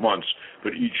 12 months,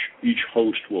 but each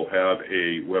host will have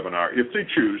a webinar, if they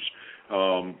choose,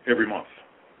 every month,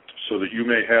 so that you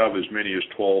may have as many as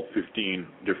 12, 15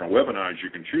 different webinars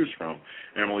you can choose from.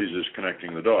 Emily's is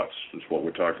Connecting the Dots. That's what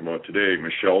we're talking about today.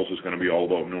 Michelle's is going to be all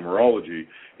about numerology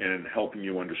and helping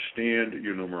you understand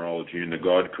your numerology and the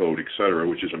God code, etc.,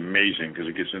 which is amazing because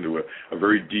it gets into a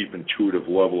very deep, intuitive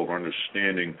level of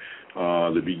understanding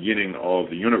the beginning of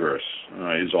the universe.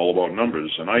 Is all about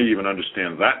numbers, and I even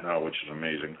understand that now, which is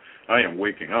amazing. I am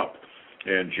waking up.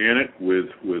 And Janet with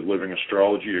Living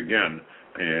Astrology again,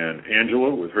 and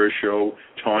Angela with her show,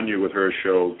 Tanya with her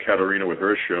show, Katarina with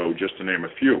her show, just to name a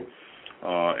few.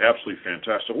 Absolutely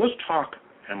fantastic. Let's talk,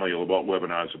 Emily, about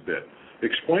webinars a bit.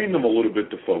 Explain them a little bit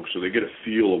to folks so they get a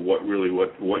feel of what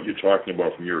you're talking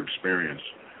about from your experience.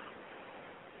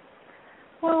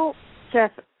 Well,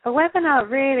 Jeff, a webinar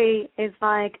really is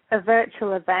like a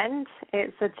virtual event.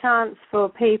 It's a chance for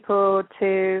people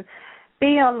to be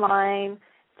online,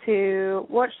 to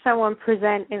watch someone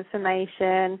present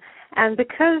information, and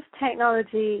because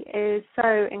technology is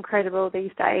so incredible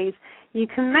these days, you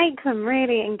can make them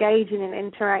really engaging and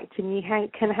interacting. You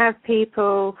can have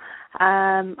people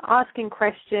asking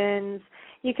questions.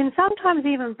 You can sometimes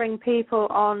even bring people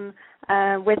on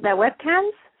with their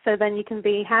webcams, so then you can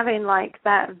be having like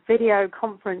that video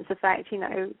conference effect,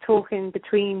 talking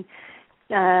between,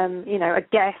 a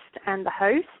guest and the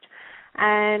host.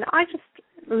 And I just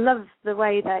love the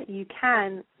way that you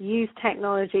can use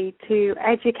technology to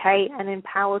educate and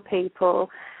empower people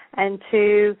and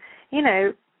to,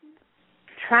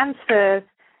 transfer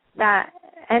that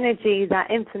energy, that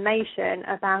information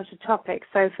about a topic.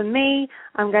 So for me,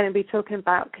 I'm going to be talking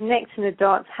about connecting the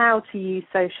dots, how to use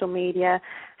social media,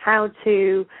 how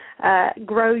to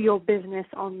grow your business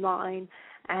online.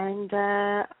 And,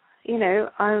 I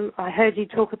heard you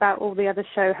talk about all the other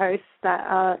show hosts that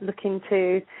are looking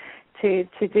to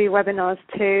do webinars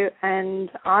too,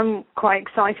 and I'm quite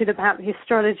excited about the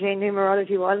astrology and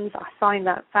numerology ones. I find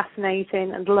that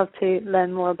fascinating and love to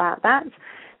learn more about that.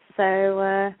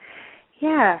 So,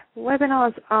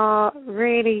 webinars are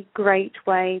really great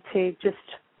way to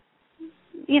just,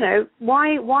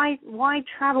 why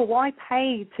travel? Why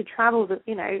pay to travel,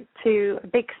 to a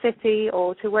big city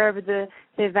or to wherever the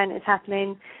event is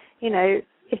happening?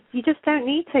 If you just don't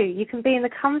need to. You can be in the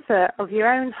comfort of your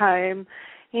own home,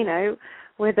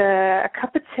 with a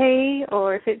cup of tea,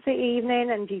 or if it's the evening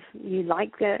and you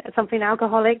like something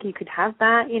alcoholic, you could have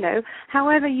that,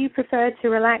 However you prefer to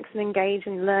relax and engage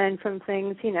and learn from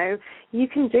things, you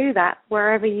can do that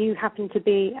wherever you happen to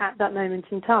be at that moment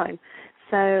in time.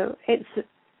 So it's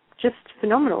just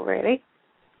phenomenal, really.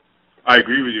 I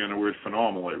agree with you on the word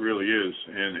phenomenal. It really is,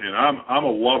 and I'm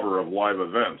a lover of live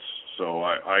events. So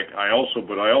I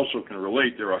also can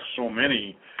relate. There are so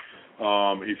many.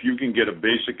 If you can get a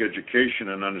basic education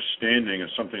and understanding of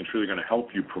something that's really going to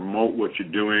help you promote what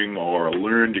you're doing, or a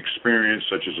learned experience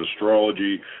such as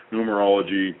astrology,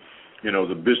 numerology,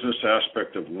 the business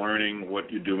aspect of learning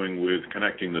what you're doing with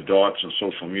connecting the dots and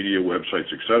social media,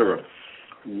 websites, etc.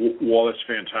 Well, that's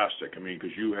fantastic.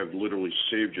 Because you have literally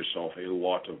saved yourself a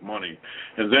lot of money.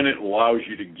 And then it allows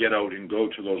you to get out and go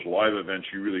to those live events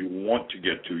you really want to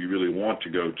get to, you really want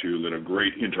to go to, that are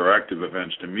great interactive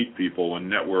events to meet people and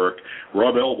network,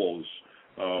 rub elbows,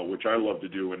 which I love to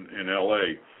do in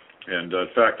L.A. And, in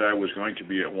fact, I was going to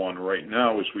be at one right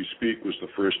now as we speak. Was the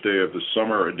first day of the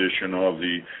summer edition of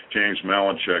the James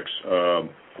Malinchek's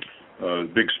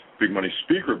Big Money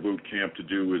Speaker Boot Camp to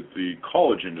do with the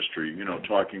college industry,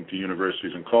 talking to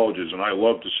universities and colleges. And I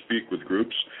love to speak with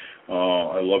groups.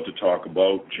 I love to talk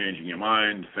about changing your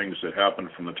mind, things that happen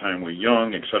from the time we're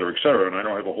young, et cetera, et cetera. And I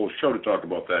don't have a whole show to talk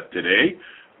about that today.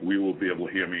 We will be able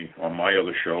to hear me on my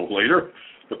other show later.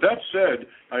 But that said,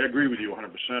 I agree with you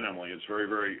 100%, Emily. It's very,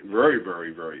 very, very,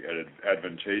 very, very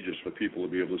advantageous for people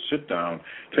to be able to sit down,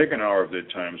 take an hour of their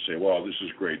time and say, wow, this is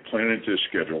great, plan it into their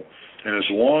schedule. And as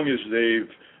long as they've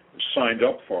signed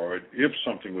up for it, if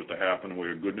something was to happen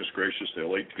where, goodness gracious, they're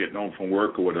late to get home from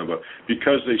work or whatever,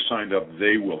 because they signed up,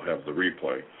 they will have the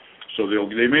replay. So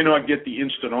they may not get the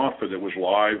instant offer that was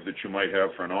live that you might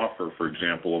have for an offer, for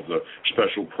example, of the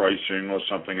special pricing or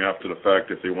something after the fact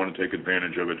if they want to take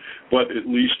advantage of it. But at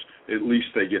least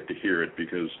they get to hear it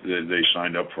because they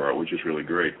signed up for it, which is really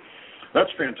great.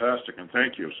 That's fantastic, and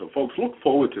thank you. So, folks, look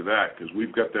forward to that because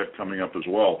we've got that coming up as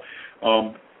well.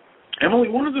 Emily,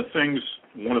 one of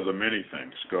the many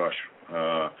things,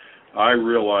 I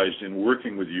realized in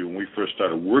working with you when we first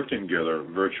started working together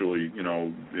virtually,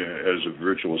 as a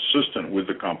virtual assistant with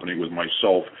the company, with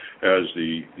myself as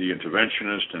the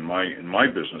interventionist in my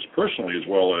business personally, as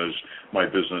well as my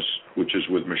business, which is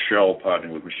with Michelle,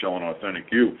 partnering with Michelle and Authentic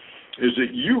You, is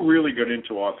that you really got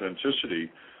into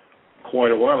authenticity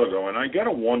quite a while ago. And I got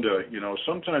to wonder,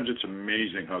 sometimes it's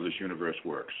amazing how this universe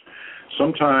works.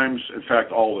 Sometimes, in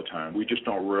fact, all the time, we just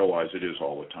don't realize it is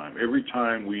all the time. Every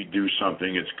time we do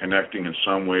something, it's connecting in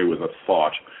some way with a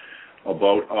thought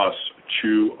about us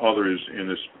to others in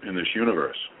this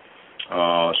universe,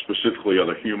 specifically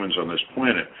other humans on this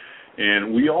planet.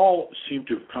 And we all seem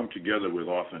to have come together with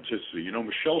authenticity.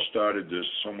 Michelle started this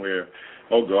somewhere,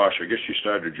 I guess she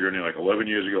started her journey like 11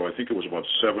 years ago. I think it was about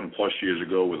 7+ years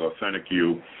ago with Authentic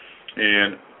You.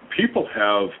 And people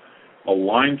have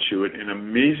aligned to it, and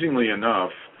amazingly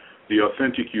enough, the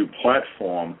Authentic You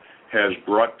platform has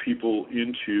brought people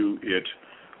into it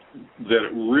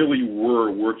that really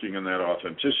were working in that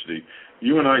authenticity.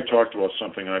 You and I talked about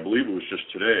something, and I believe it was just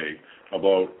today,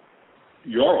 about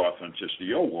your authenticity,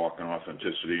 your walk in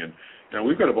authenticity, and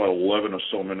we've got about 11 or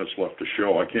so minutes left to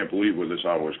show. I can't believe where this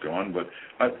hour's gone, but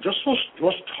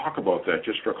let's talk about that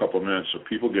just for a couple of minutes so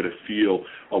people get a feel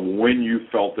of when you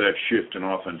felt that shift in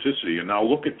authenticity. And now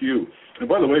look at you. And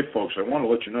by the way, folks, I want to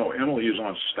let you know, Emily is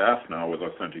on staff now with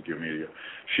Authentic You Media.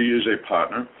 She is a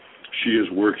partner. She is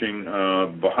working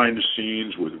behind the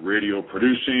scenes with radio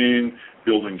producing,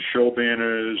 building show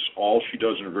banners. All she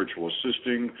does in virtual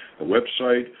assisting, the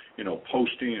website,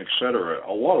 posting, etc.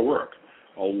 A lot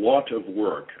of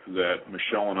work that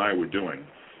Michelle and I were doing.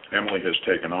 Emily has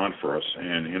taken on for us,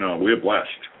 and we're blessed.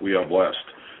 We are blessed.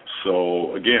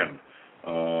 So again,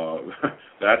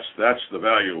 That's the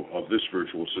value of this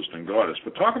virtual assistant goddess.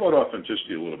 But talk about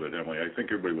authenticity a little bit, Emily. I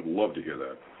think everybody would love to hear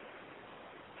that.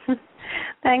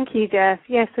 Thank you, Jeff.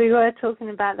 Yes, we were talking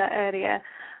about that earlier.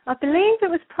 I believe it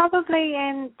was probably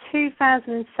in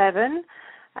 2007.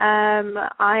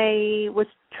 I was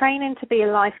training to be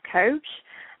a life coach,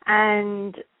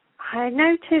 and I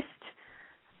noticed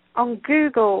on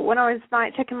Google, when I was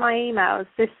checking my emails,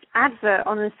 this advert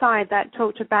on the side that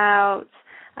talked about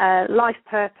life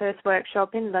purpose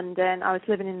workshop in London. I was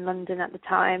living in London at the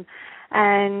time,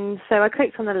 and so I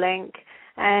clicked on the link,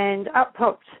 and up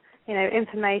popped,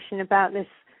 information about this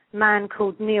man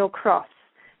called Neil Cross,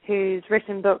 who's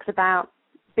written books about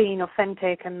being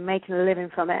authentic and making a living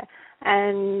from it.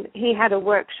 And he had a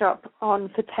workshop on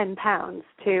for £10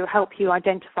 to help you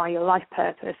identify your life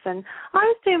purpose. And I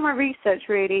was doing my research,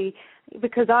 really,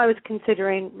 because I was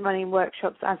considering running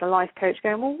workshops as a life coach,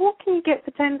 going, well, what can you get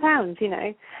for £10?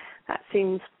 That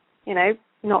seems,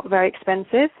 not very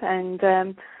expensive. And,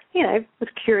 was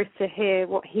curious to hear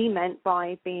what he meant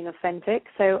by being authentic.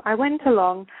 So I went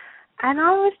along, and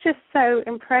I was just so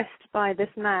impressed by this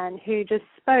man who just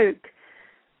spoke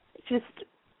just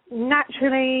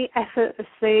naturally,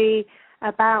 effortlessly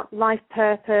about life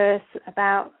purpose,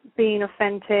 about being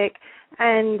authentic.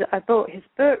 And I bought his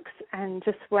books and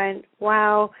just went,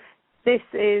 wow, this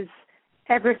is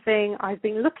everything I've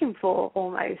been looking for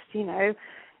almost,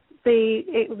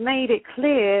 It made it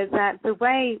clear that the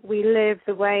way we live,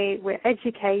 the way we're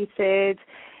educated,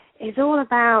 is all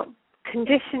about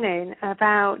conditioning,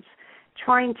 about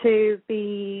trying to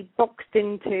be boxed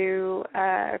into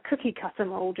a cookie cutter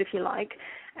mold, if you like,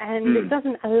 and it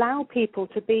doesn't allow people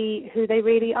to be who they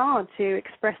really are, to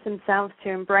express themselves, to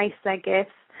embrace their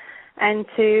gifts, and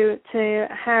to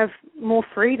have more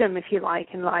freedom, if you like,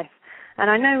 in life. And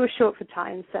I know we're short for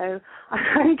time, so I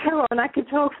won't go on. I could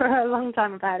talk for a long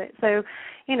time about it. So,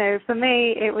 for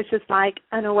me, it was just like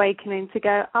an awakening to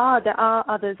go, there are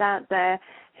others out there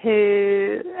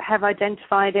who have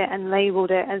identified it and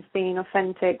labeled it as being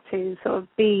authentic, to sort of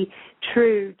be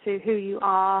true to who you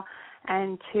are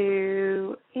and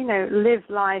to, live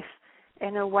life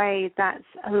in a way that's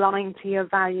aligned to your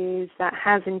values, that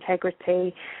has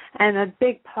integrity. And a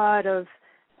big part of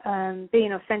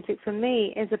being authentic for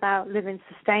me is about living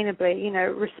sustainably,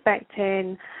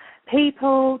 respecting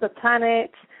people, the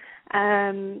planet,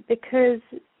 because,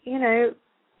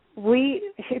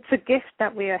 it's a gift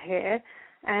that we are here.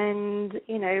 And,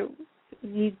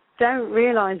 you don't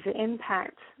realize the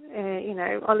impact,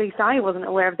 at least I wasn't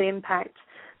aware of the impact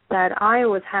that I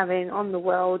was having on the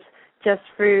world just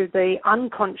through the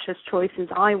unconscious choices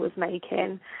I was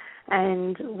making.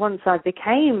 And once I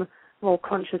became more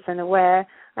conscious and aware,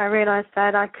 I realized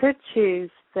that I could choose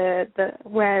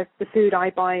where the food I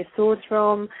buy is sourced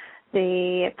from,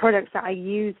 the products that I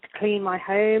use to clean my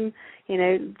home,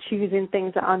 choosing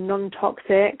things that are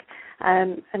non-toxic,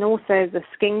 and also the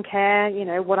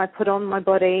skincare, what I put on my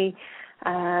body,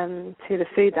 to the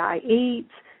food that I eat,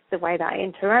 the way that I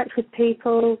interact with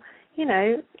people,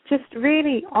 just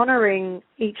really honoring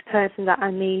each person that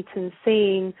I meet and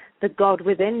seeing the God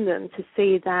within them, to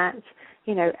see that,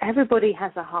 everybody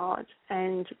has a heart.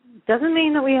 And doesn't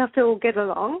mean that we have to all get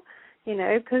along,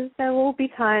 because there will be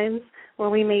times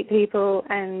when we meet people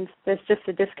and there's just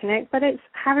a disconnect, but it's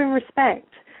having respect.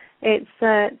 It's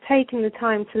taking the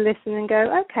time to listen and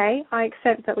go, okay, I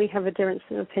accept that we have a difference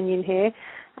in opinion here,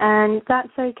 and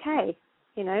that's okay.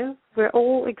 We're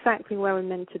all exactly where we're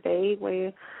meant to be.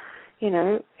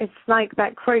 It's like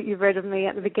that quote you read of me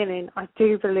at the beginning. I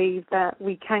do believe that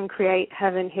we can create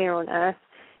heaven here on earth.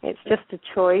 It's just a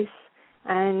choice,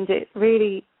 and it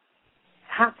really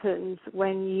happens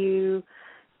when you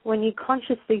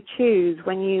consciously choose,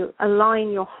 when you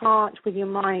align your heart with your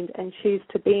mind and choose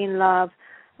to be in love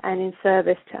and in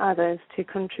service to others, to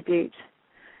contribute,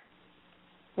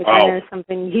 which I know is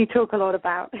something you talk a lot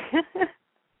about.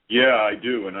 Yeah, I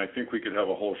do, and I think we could have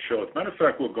a whole show. As a matter of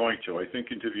fact, we're going to. I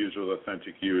think Interviews with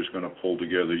Authentic You is going to pull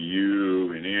together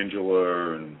you and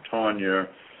Angela and Tanya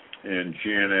and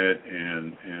Janet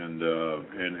and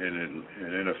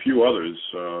a few others.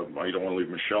 I don't want to leave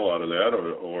Michelle out of that,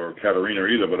 or Katerina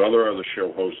either, but other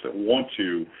show hosts that want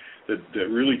to, that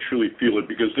really truly feel it,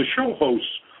 because the show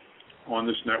hosts on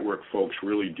this network, folks,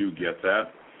 really do get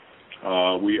that.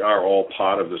 We are all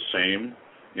part of the same.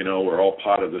 We're all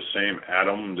part of the same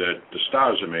atom that the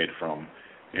stars are made from.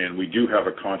 And we do have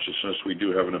a consciousness. We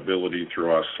do have an ability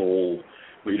through our soul.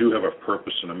 We do have a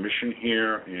purpose and a mission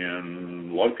here,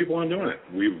 and a lot of people aren't doing it.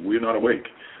 We're not awake.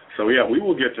 So, yeah, we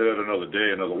will get to that another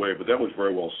day, another way. But that was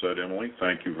very well said, Emily.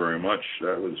 Thank you very much.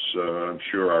 That was, I'm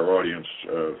sure our audience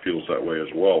feels that way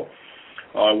as well.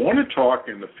 I want to talk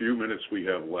in the few minutes we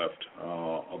have left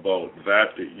about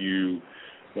that you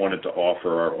wanted to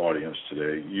offer our audience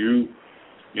today. You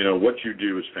know, what you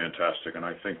do is fantastic, and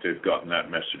I think they've gotten that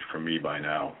message from me by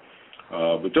now.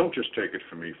 But don't just take it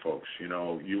from me, folks. You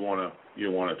know, you want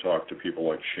to talk to people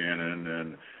like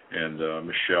Shannon and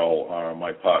Michelle,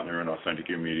 my partner in Authentic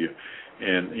You Media,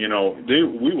 and you know,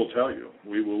 we will tell you.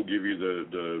 We will give you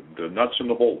the nuts and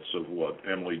the bolts of what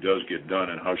Emily does get done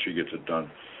and how she gets it done.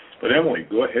 But Emily,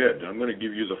 go ahead. I'm going to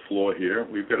give you the floor here.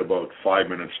 We've got about 5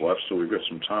 minutes left, so we've got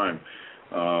some time.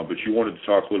 But you wanted to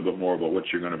talk a little bit more about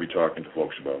what you're going to be talking to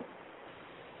folks about.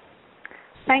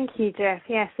 Thank you, Jeff.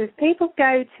 Yes, if people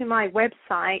go to my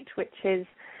website, which is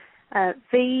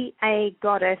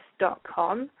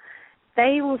vagoddess.com,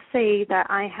 they will see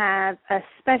that I have a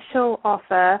special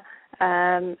offer,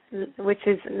 which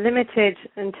is limited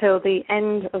until the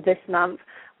end of this month,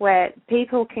 where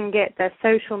people can get their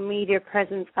social media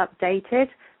presence updated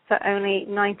for only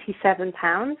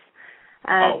 £97.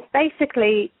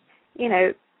 Basically, you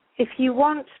know, if you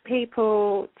want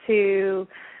people to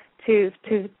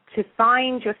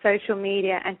find your social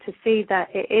media and to see that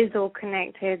it is all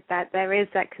connected, that there is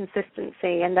that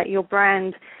consistency, and that your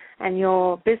brand and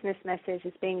your business message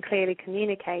is being clearly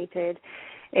communicated,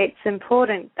 it's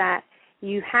important that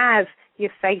you have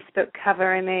your Facebook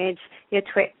cover image, your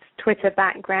Twitter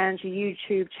background, your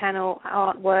YouTube channel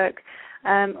artwork,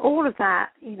 all of that,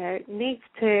 you know, needs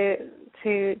to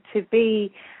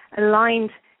be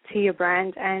aligned to your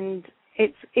brand. And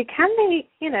it can be,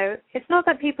 you know, it's not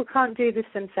that people can't do this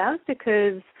themselves,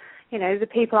 because, you know, the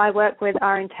people I work with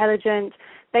are intelligent.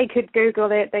 They could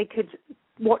Google it, they could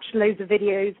watch loads of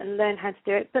videos and learn how to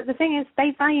do it. But the thing is,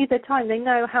 they value their time. They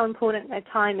know how important their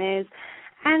time is.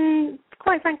 And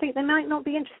quite frankly, they might not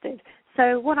be interested.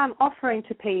 So what I'm offering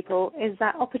to people is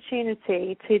that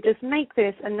opportunity to just make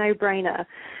this a no-brainer.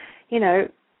 You know,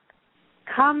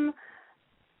 come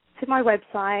to my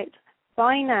website,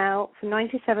 buy now for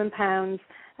 £97,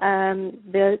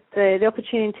 the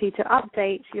opportunity to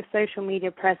update your social media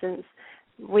presence.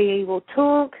 We will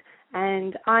talk,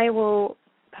 and I will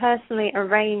personally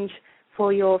arrange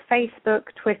for your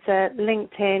Facebook, Twitter,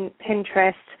 LinkedIn,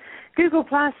 Pinterest, Google+,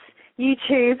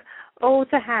 YouTube, all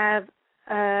to have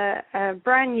a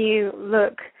brand new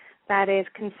look that is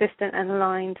consistent and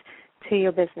aligned to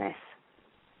your business.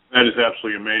 That is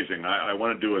absolutely amazing. I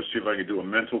want to see if I can do a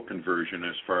mental conversion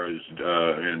as far as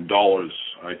in dollars.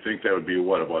 I think that would be,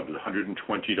 what, about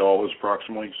 $120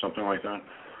 approximately, something like that?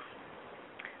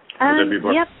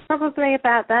 Yep, probably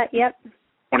about that, yep.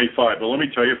 25. But let me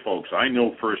tell you, folks, I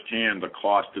know firsthand the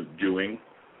cost of doing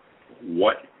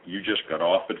what you just got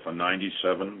offered for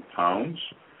 £97.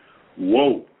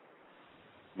 Whoa.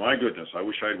 My goodness, I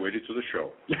wish I'd waited to the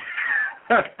show.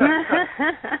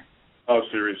 Oh,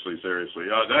 seriously.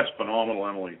 That's phenomenal,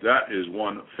 Emily. That is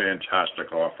one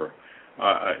fantastic offer.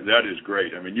 That is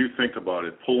great. I mean, you think about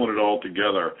it, pulling it all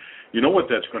together. You know what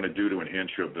that's going to do to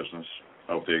enhance your business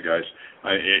out there, guys?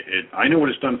 I know what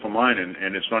it's done for mine,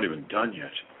 and it's not even done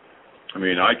yet. I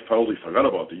mean, I totally forgot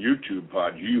about the YouTube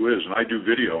pod. Gee whiz, and I do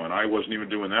video, and I wasn't even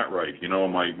doing that right. You know,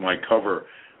 my cover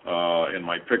and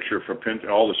my picture for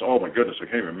all this. Oh, my goodness, I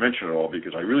can't even mention it all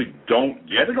because I really don't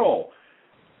get it all.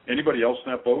 Anybody else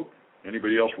in that boat?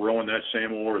 Anybody else rowing that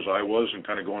same oar as I was and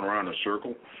kind of going around in a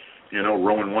circle? You know,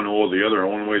 rowing one oar the other,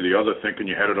 one way the other, thinking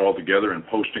you had it all together, and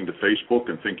posting to Facebook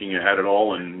and thinking you had it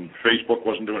all, and Facebook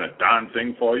wasn't doing a darn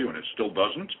thing for you, and it still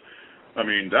doesn't. I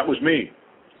mean, that was me.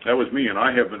 That was me, and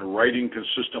I have been writing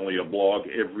consistently a blog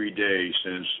every day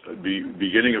since the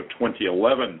beginning of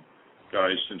 2011,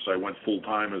 guys, since I went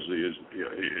full-time as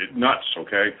nuts,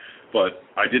 okay? But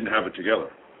I didn't have it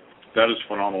together. That is a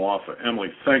phenomenal offer.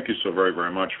 Emily, thank you so very,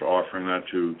 very much for offering that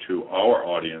to our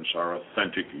audience, our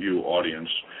Authentic You audience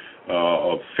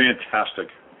of fantastic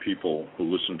people who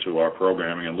listen to our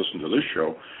programming and listen to this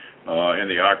show and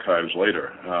the archives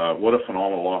later. What a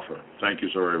phenomenal offer. Thank you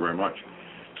so very, very much.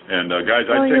 And, guys,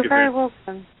 I take you're very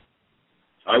welcome.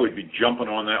 I would be jumping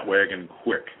on that wagon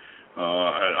quick.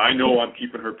 I know I'm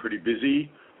keeping her pretty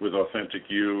busy with Authentic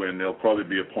You, and there'll probably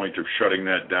be a point of shutting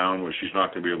that down where she's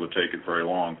not going to be able to take it very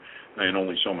long, and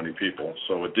only so many people.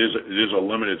 So it is a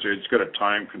limit. It's got a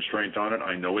time constraint on it.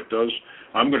 I know it does.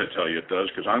 I'm going to tell you it does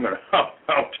because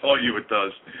I'll tell you it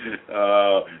does.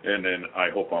 And then I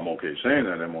hope I'm okay saying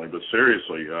that, Emily. But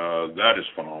seriously, that is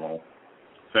phenomenal.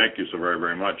 Thank you so very,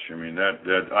 very much. I mean,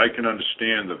 that I can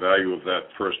understand the value of that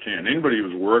firsthand. Anybody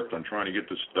who's worked on trying to get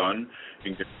this done,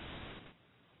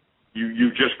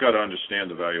 you've just got to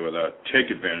understand the value of that.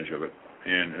 Take advantage of it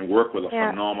and work with a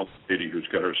phenomenal lady who's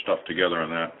got her stuff together on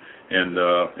that. And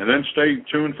then stay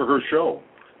tuned for her show.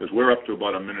 because we're up to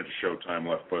about a minute of show time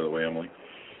left, by the way, Emily.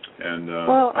 And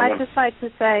well, I'd just like to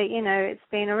say, it's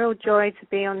been a real joy to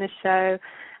be on this show,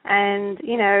 and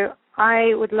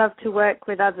I would love to work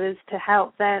with others to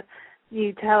help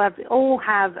all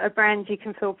have a brand you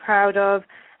can feel proud of,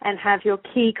 and have your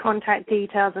key contact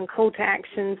details and call to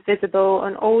actions visible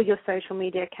on all your social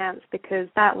media accounts, because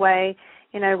that way,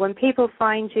 when people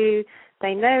find you,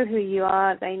 they know who you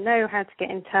are, they know how to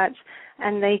get in touch,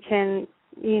 and they can,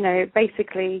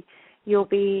 basically you'll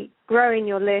be growing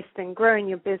your list and growing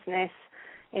your business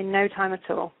in no time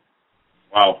at all.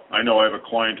 Wow. I know I have a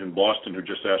client in Boston who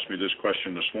just asked me this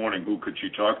question this morning. Who could she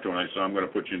talk to? And I said, I'm going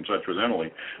to put you in touch with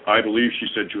Emily. I believe she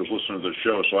said she was listening to the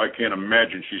show, so I can't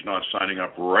imagine she's not signing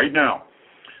up right now.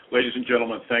 Ladies and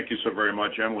gentlemen, thank you so very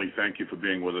much. Emily, thank you for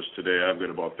being with us today. I've got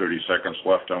about 30 seconds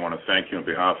left. I want to thank you on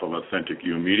behalf of Authentic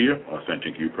You Media,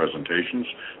 Authentic You Presentations,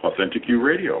 Authentic You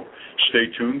Radio. Stay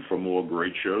tuned for more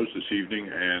great shows this evening.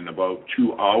 In about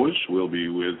 2 hours, we'll be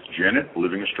with Janet,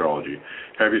 Living Astrology.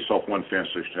 Have yourself one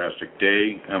fantastic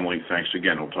day. Emily, thanks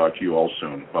again. We'll talk to you all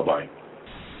soon. Bye-bye.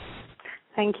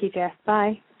 Thank you, Jeff.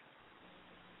 Bye.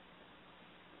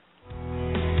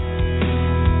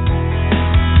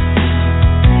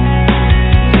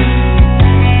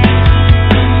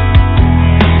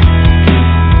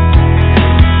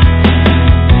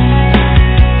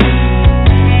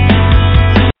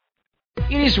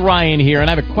 It is Ryan here, and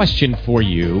I have a question for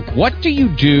you. What do you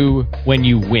do when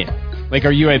you win? Like,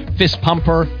 are you a fist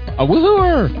pumper, a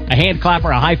woohooer, a hand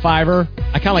clapper, a high fiver?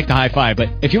 I kind of like the high five, but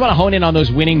if you want to hone in on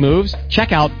those winning moves,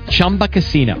 check out Chumba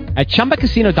Casino. At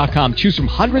ChumbaCasino.com, choose from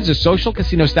hundreds of social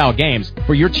casino-style games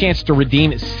for your chance to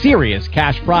redeem serious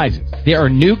cash prizes. There are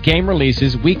new game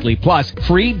releases weekly, plus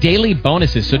free daily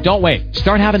bonuses, so don't wait.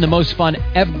 Start having the most fun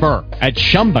ever at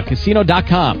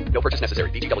ChumbaCasino.com. No purchase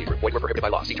necessary. VGW. Void where prohibited by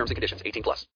law. See terms and conditions. 18+.